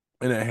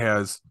 and it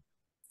has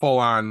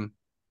full-on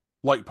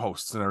light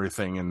posts and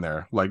everything in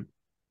there, like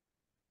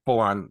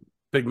full-on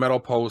big metal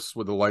posts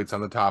with the lights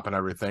on the top and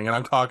everything. And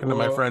I'm talking to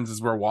my friends as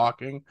we're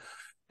walking,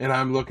 and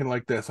I'm looking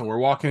like this, and we're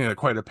walking at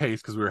quite a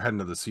pace because we were heading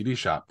to the CD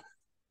shop.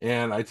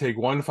 And I take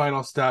one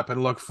final step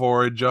and look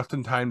forward just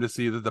in time to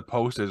see that the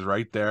post is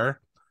right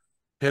there.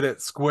 Hit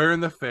it square in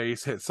the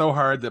face, hit so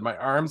hard that my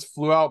arms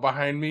flew out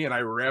behind me, and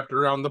I wrapped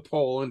around the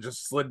pole and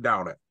just slid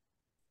down it.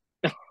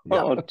 Yeah.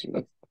 Oh,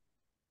 geez.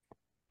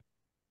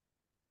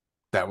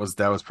 That was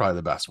probably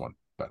the best one.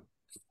 But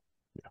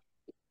yeah.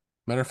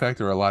 Matter of fact,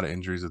 there were a lot of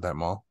injuries at that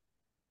mall.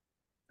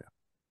 Yeah.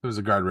 There was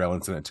a guardrail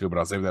incident too, but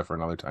I'll save that for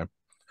another time.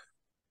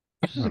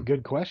 This is a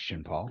good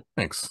question, Paul.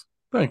 Thanks.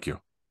 Thank you.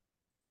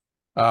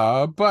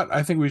 But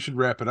I think we should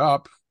wrap it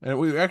up. And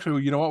we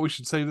actually, you know what? We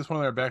should save this one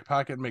in our back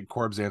pocket and make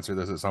Corbs answer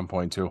this at some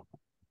point too.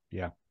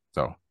 Yeah.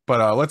 So,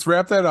 but let's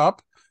wrap that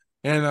up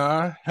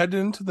and head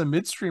into the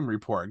midstream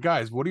report.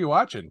 Guys, what are you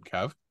watching,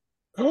 Kev?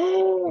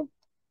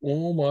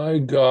 Oh my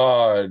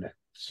God.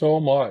 So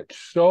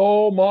much.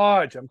 So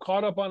much. I'm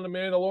caught up on the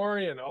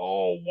Mandalorian.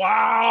 Oh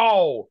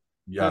wow.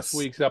 Yes. This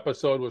week's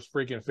episode was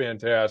freaking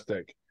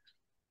fantastic.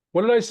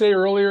 What did I say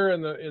earlier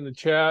in the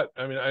chat?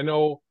 I mean, I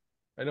know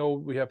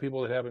we have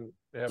people that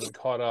haven't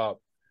caught up.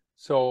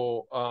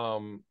 So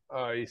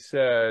I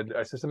said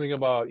something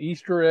about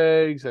Easter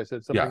eggs. I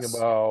said something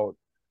about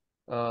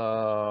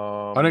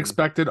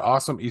unexpected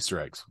awesome Easter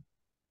eggs.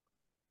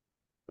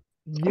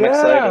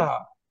 Yeah.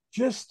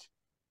 Just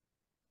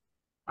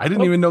I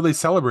didn't even know they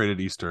celebrated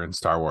Easter in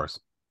Star Wars.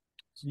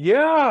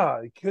 Yeah,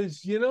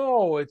 because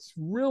it's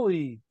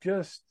really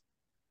just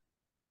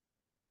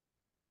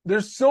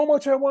there's so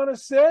much I want to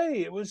say.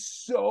 It was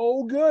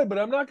so good, but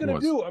I'm not going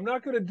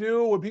to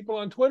do what people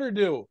on Twitter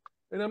do.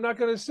 And I'm not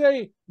going to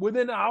say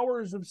within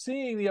hours of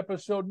seeing the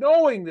episode,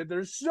 knowing that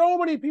there's so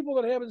many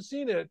people that haven't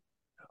seen it,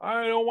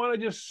 I don't want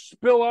to just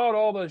spill out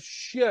all the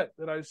shit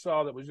that I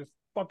saw that was just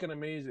fucking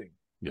amazing.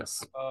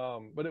 Yes.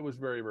 But it was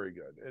very, very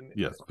good. And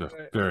yes, I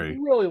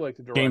really like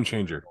the direction. Game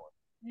changer.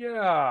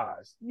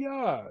 Yes.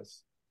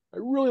 I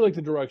really like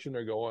the direction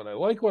they're going. I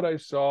like what I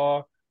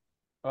saw.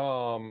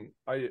 I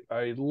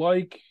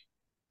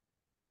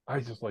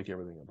just like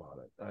everything about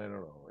it. I don't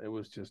know. It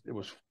was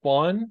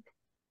fun.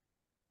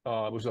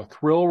 It was a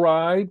thrill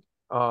ride.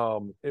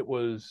 It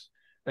was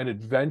an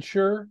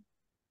adventure.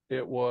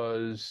 It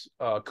was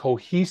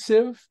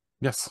cohesive.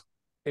 Yes.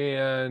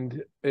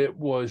 And it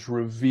was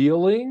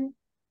revealing.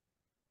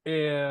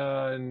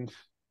 And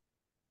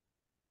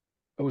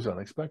it was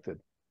unexpected.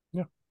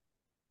 Yeah.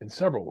 In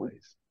several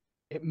ways.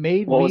 It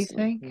made me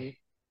think.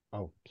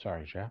 Oh,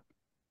 sorry, Jeff.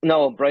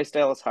 No, Bryce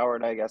Dallas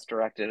Howard, I guess,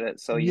 directed it.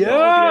 So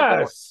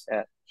yes,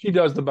 she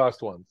does the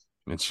best ones,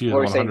 and she is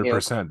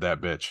 100%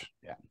 that bitch.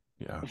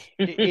 Yeah.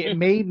 It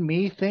made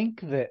me think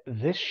that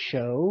this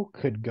show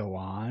could go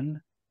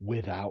on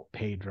without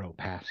Pedro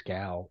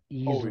Pascal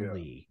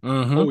easily.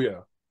 Oh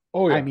yeah.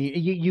 I mean,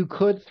 you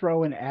could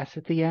throw an S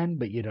at the end,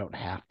 but you don't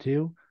have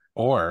to.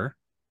 Or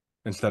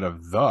instead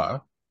of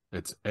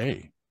it's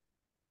a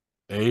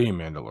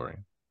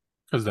Mandalorian,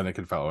 because then it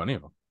could follow any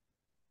of them.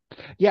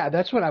 Yeah,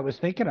 that's what I was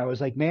thinking. I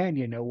was like, man,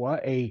 you know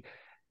what? A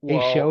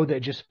show that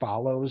just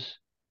follows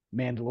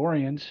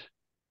Mandalorians.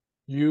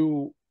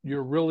 You're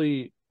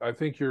really, I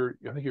think you're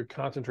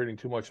concentrating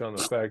too much on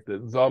the fact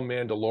that the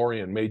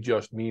Mandalorian may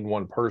just mean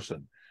one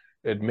person.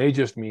 It may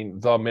just mean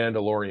the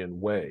Mandalorian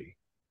way,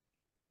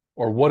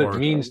 or what it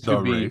means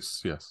to be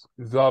race, yes,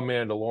 the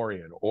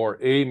Mandalorian, or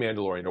a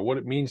Mandalorian, or what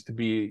it means to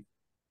be.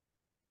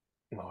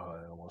 Oh,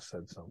 I almost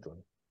said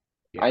something.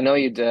 Yeah. I know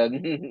you did.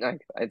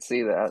 I'd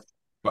see that.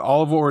 But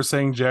all of what we're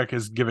saying, Jack,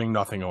 is giving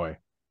nothing away.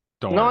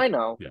 Don't worry. I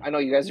know. Yeah. I know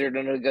you guys are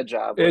doing a good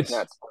job.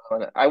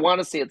 I want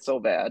to see it so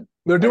bad.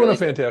 They're doing a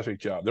fantastic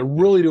job. They're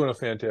really doing a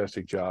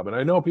fantastic job. And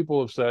I know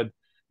people have said,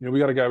 we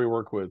got a guy we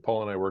work with,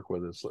 Paul and I work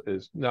with,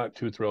 is not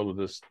too thrilled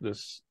with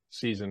this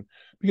season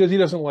because he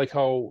doesn't like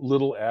how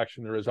little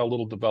action there is, how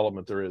little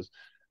development there is.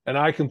 And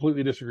I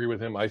completely disagree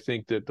with him. I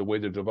think that the way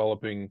they're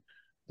developing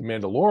the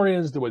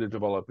Mandalorians, the way they're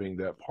developing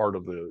that part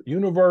of the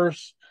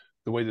universe,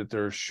 the way that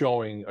they're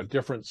showing a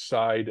different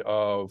side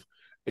of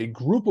a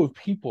group of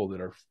people that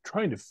are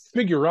trying to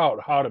figure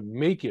out how to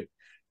make it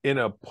in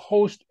a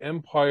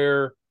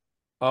post-Empire,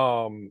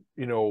 what's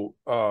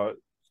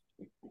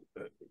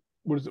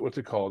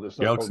it called? It's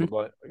not Galaxy?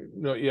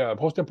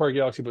 Post-Empire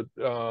Galaxy, but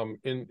not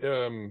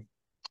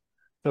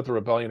the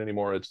Rebellion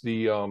anymore. It's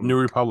the New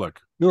Republic.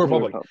 New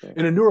Republic.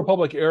 In a New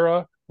Republic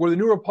era, where the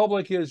New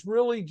Republic is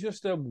really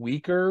just a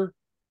weaker,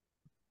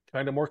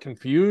 kind of more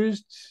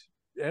confused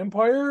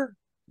empire.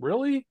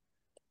 Really?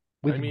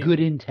 With good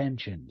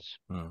intentions.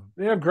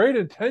 They have great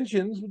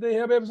intentions, but they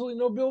have absolutely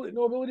no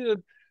ability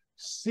to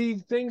see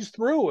things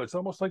through. It's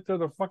almost like they're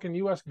the fucking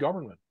U.S.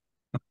 government.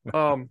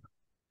 But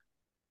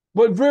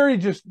very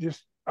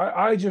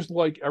I just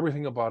like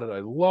everything about it. I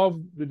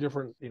love the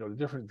different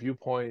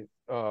viewpoint.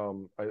 I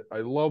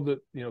love that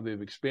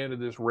they've expanded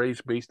this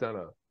race based on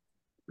a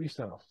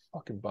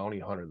fucking bounty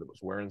hunter that was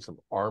wearing some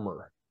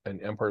armor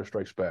in Empire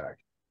Strikes Back.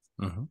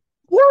 Mm-hmm.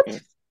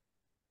 What?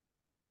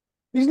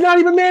 He's not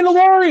even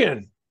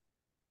Mandalorian.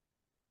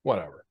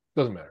 Whatever.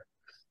 Doesn't matter.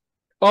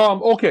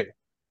 Okay.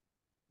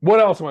 What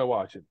else am I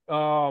watching?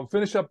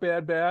 Finish up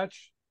Bad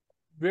Batch.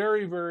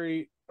 Very,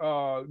 very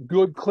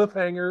good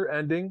cliffhanger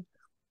ending.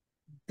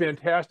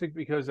 Fantastic,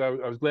 because I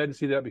was glad to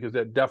see that, because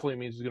that definitely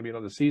means there's going to be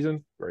another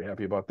season. Very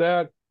happy about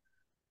that.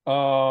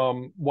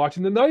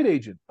 Watching The Night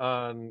Agent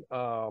on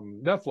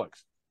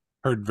Netflix.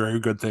 Heard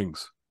very good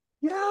things.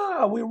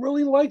 Yeah, we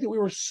really liked it. We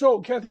were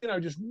Kathy and I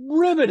were just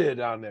riveted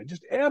on that.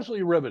 Just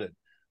absolutely riveted.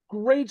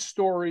 Great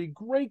story,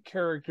 great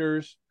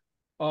characters.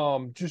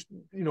 Just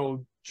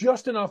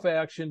enough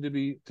action to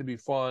be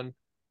fun.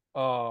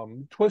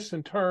 Twists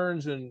and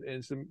turns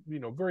and some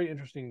very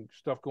interesting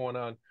stuff going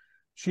on.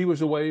 She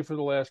was away for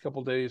the last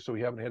couple of days, so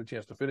we haven't had a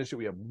chance to finish it.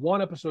 We have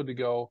one episode to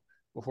go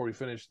before we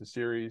finish the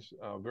series.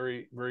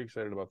 Very, very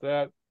excited about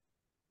that.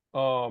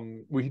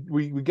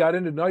 We got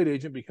into Night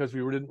Agent because we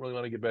didn't really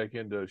want to get back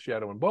into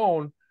Shadow and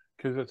Bone,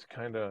 because it's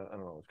kind of, I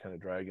don't know, it's kind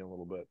of dragging a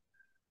little bit.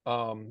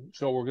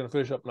 So we're going to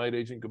finish up Night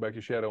Agent, go back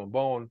to Shadow and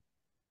Bone.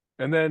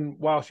 And then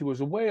while she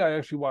was away, I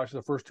actually watched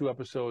the first 2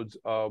 episodes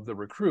of The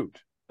Recruit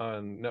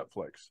on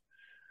Netflix.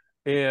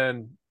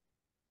 And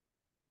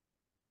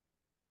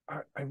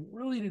I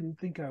really didn't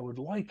think I would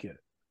like it.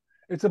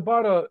 It's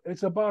about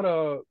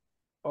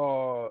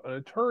an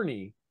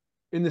attorney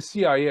in the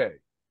CIA.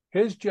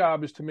 His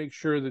job is to make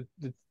sure that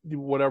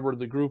whatever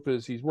the group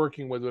is he's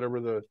working with,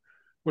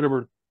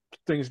 whatever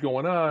things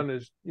going on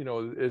is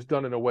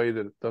done in a way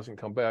that it doesn't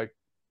come back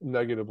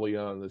negatively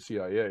on the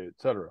CIA,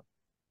 etc.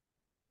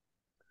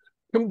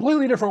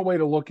 Completely different way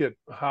to look at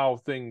how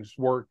things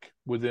work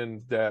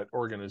within that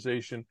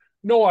organization.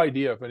 No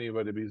idea if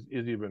anybody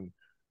is even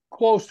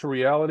close to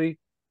reality.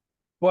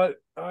 But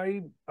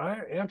I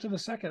after the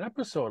second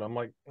episode, I'm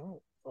like,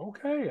 oh,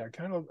 okay, I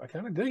kind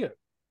of dig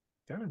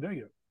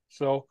it.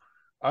 So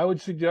I would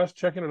suggest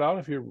checking it out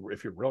if you're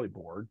really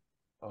bored.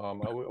 I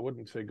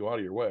wouldn't say go out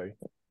of your way.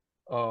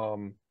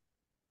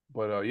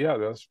 But yeah,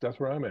 that's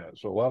where I'm at.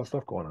 So a lot of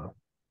stuff going on.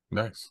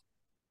 Nice.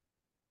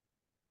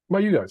 What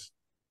about you guys?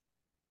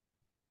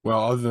 Well,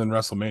 other than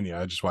WrestleMania,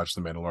 I just watched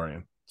The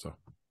Mandalorian. So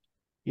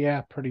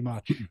yeah, pretty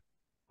much.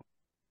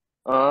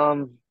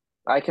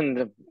 I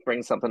can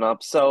bring something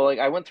up. So like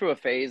I went through a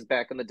phase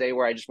back in the day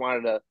where I just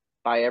wanted to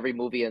buy every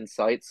movie in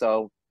sight.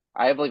 So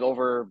I have like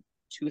over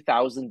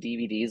 2,000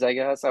 DVDs, I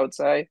guess I would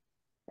say.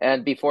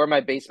 And before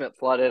my basement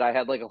flooded, I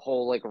had like a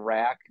whole like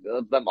rack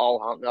of them all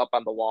hung up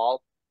on the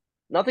wall.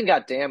 Nothing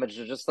got damaged,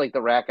 just like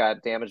the rack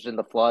got damaged in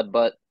the flood,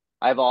 but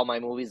I have all my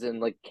movies in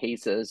like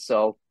cases.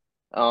 So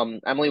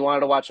Emily wanted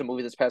to watch a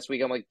movie this past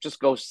week. I'm like, just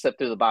go sit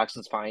through the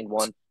boxes, find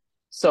one.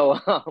 So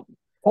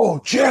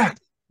oh, Jack,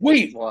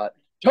 wait. What?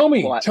 Tell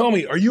me,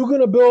 are you going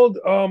to build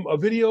a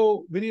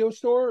video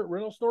store,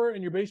 rental store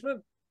in your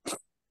basement?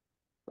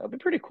 That'd be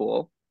pretty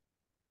cool.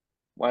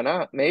 Why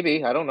not?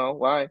 Maybe. I don't know.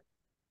 Why?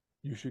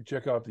 You should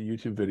check out the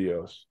YouTube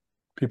videos.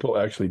 People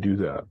actually do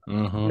that.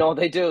 Mm-hmm. No,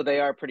 they do. They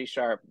are pretty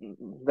sharp.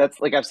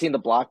 That's like I've seen the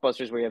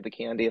blockbusters where you have the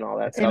candy and all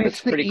that stuff. And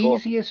it's the pretty cool.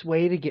 easiest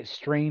way to get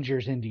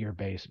strangers into your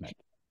basement.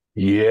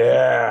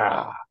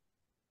 Yeah.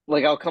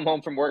 Like I'll come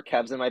home from work,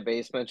 Kev's in my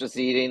basement just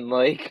eating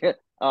like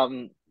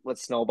with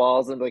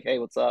snowballs and be like, hey,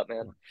 what's up,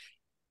 man?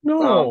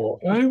 No,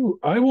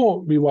 I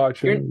won't be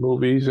watching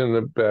movies in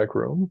the back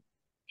room.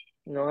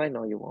 No, I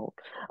know you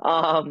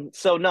won't.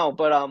 So no,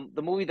 but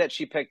the movie that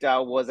she picked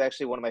out was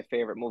actually one of my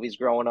favorite movies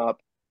growing up.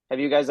 Have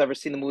you guys ever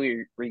seen the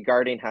movie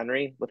Regarding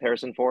Henry with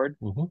Harrison Ford?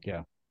 Mm-hmm.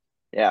 Yeah.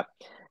 Yeah.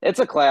 It's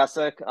a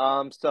classic.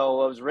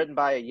 So it was written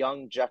by a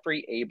young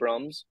Jeffrey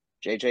Abrams,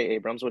 J.J.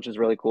 Abrams, which is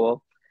really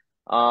cool.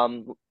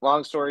 Long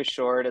story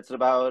short, it's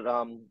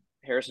about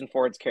Harrison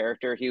Ford's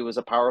character. He was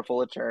a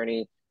powerful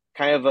attorney,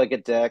 kind of like a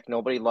dick.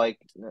 Nobody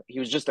liked. He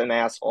was just an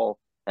asshole.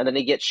 And then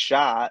he gets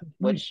shot,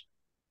 which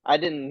I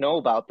didn't know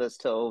about this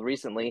till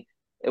recently.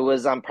 It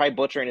was I'm probably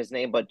butchering his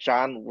name, but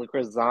John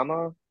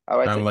Leguizamo.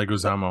 John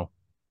Leguizamo.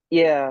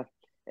 Yeah,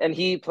 and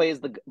he plays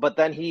but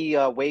then he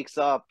wakes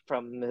up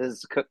from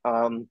his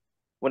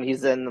when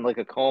he's in like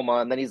a coma,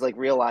 and then he's like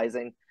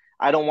realizing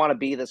I don't want to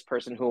be this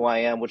person who I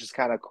am, which is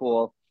kind of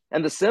cool.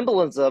 And the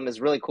symbolism is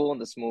really cool in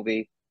this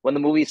movie. When the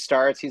movie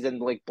starts, he's in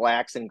like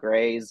blacks and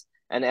grays,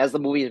 and as the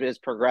movie is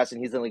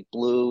progressing, he's in like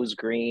blues,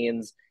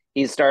 greens.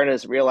 He's starting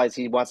to realize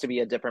he wants to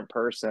be a different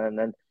person,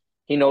 and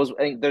he knows.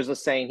 I think there's a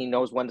saying he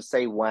knows when to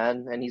say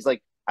when, and he's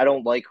like, I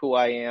don't like who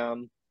I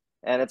am.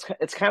 And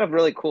it's kind of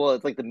really cool.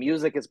 It's like the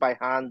music is by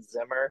Hans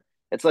Zimmer.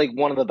 It's like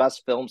one of the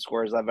best film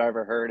scores I've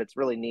ever heard. It's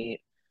really neat.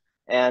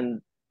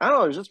 And I don't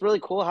know, it was just really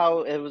cool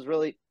how it was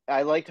really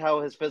I liked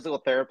how his physical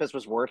therapist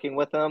was working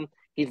with him.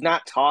 He's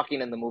not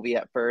talking in the movie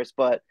at first,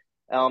 but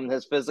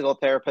his physical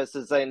therapist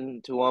is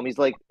saying to him, he's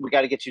like, we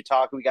got to get you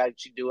talking. We got to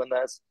get you doing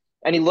this.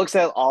 And he looks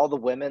at all the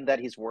women that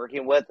he's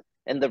working with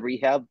in the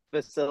rehab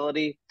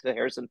facility to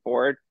Harrison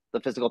Ford,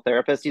 the physical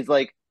therapist. He's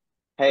like,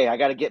 hey, I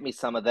got to get me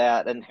some of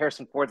that. And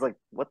Harrison Ford's like,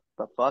 what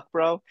the fuck,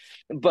 bro?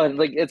 But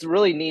like, it's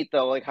really neat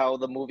though, like how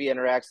the movie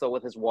interacts though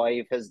with his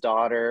wife, his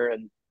daughter,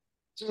 and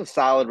it's just a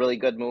solid, really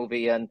good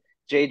movie. And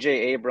J.J.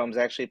 Abrams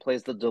actually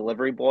plays the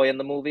delivery boy in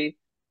the movie.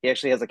 He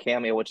actually has a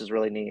cameo, which is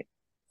really neat.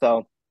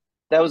 So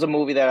that was a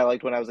movie that I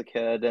liked when I was a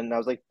kid. And I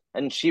was like,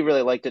 and she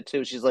really liked it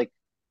too. She's like,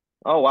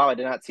 oh, wow, I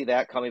did not see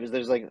that coming. Because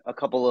there's like a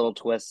couple little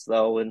twists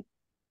though. And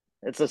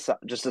it's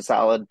just a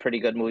solid, pretty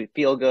good movie.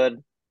 Feel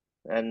good.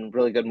 And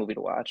really good movie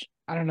to watch.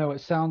 I don't know.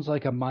 It sounds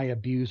like a my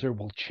abuser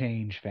will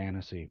change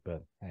fantasy,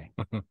 but hey.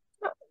 I don't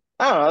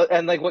know.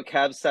 And like what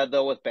Kev said,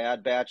 though, with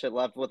Bad Batch, it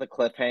left with a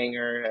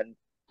cliffhanger. And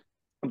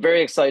I'm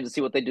very excited to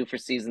see what they do for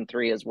season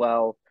 3 as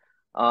well.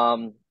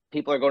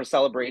 People are going to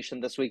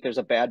Celebration this week. There's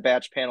a Bad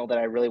Batch panel that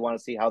I really want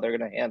to see how they're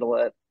going to handle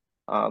it.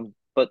 And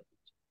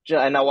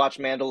I'll watch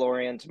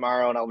Mandalorian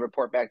tomorrow, and I'll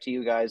report back to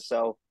you guys.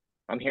 So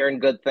I'm hearing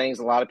good things.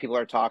 A lot of people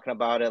are talking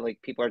about it. Like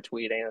people are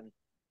tweeting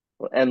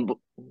and it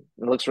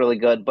looks really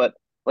good. But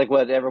like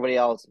what everybody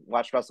else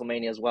watched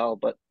WrestleMania as well.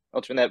 But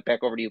I'll turn that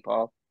back over to you,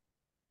 Paul.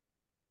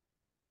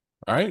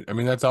 All right. I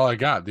mean, that's all I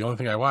got. The only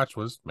thing I watched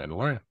was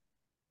Mandalorian.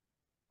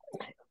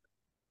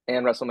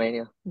 And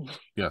WrestleMania.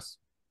 Yes.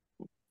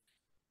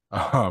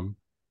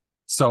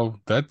 So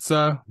that's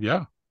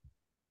yeah.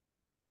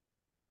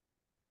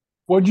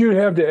 What do you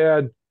have to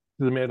add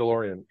to the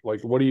Mandalorian?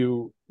 Like, what do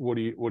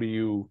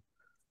you?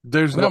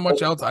 There's not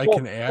much else I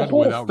can add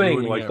without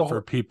ruining it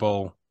for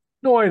people.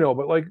 No, I know,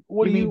 but like,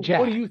 what do you?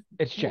 Jack? What do you?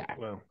 It's Jack.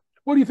 Well,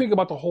 what do you think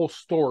about the whole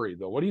story,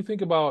 though? What do you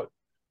think about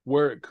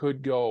where it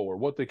could go, or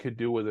what they could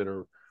do with it,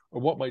 or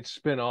what might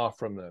spin off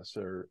from this,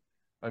 or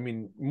I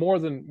mean, more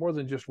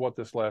than just what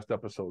this last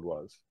episode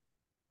was.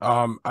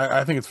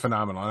 I think it's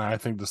phenomenal, and I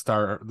think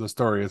the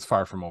story is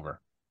far from over.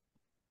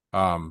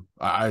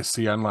 I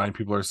see online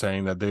people are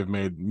saying that they've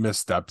made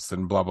missteps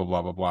and blah blah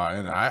blah blah blah,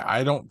 and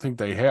I don't think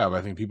they have.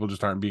 I think people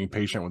just aren't being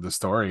patient with the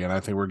story, and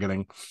I think we're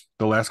getting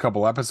the last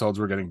couple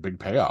episodes, we're getting big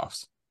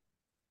payoffs,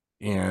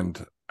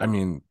 and I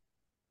mean,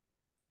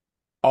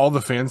 all the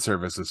fan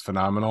service is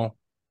phenomenal,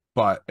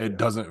 but it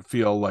doesn't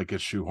feel like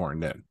it's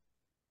shoehorned in.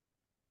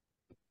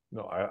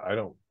 No, I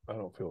don't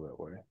feel that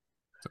way.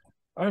 So.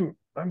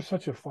 I'm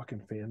such a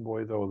fucking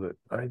fanboy though that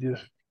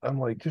I'm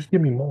like, just give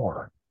me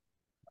more.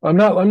 I'm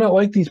not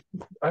like these.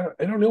 I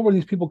don't know where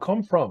these people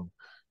come from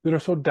that are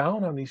so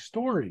down on these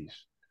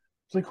stories.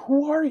 It's like,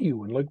 who are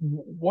you? And like,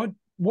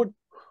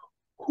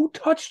 who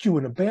touched you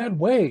in a bad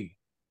way?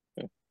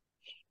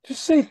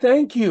 Just say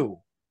thank you.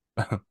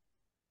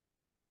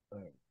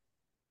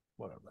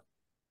 Whatever.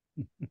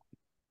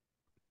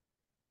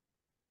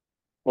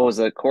 What was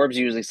it? Corbs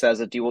usually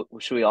says it.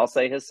 Should we all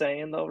say his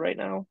saying though right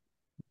now?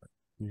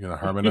 You gonna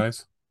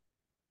harmonize?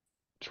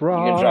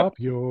 Drop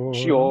your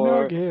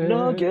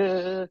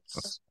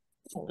nuggets.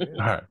 All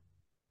right.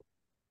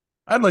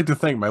 I'd like to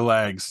thank my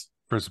legs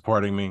for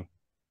supporting me,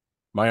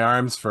 my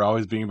arms for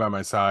always being by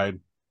my side,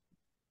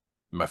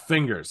 my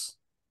fingers.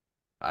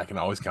 I can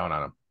always count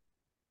on them.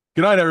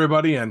 Good night,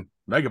 everybody, and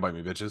megabyte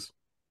me, bitches.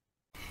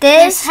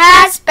 This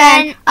has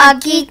been a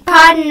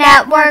GeekPod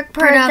Network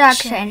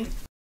production.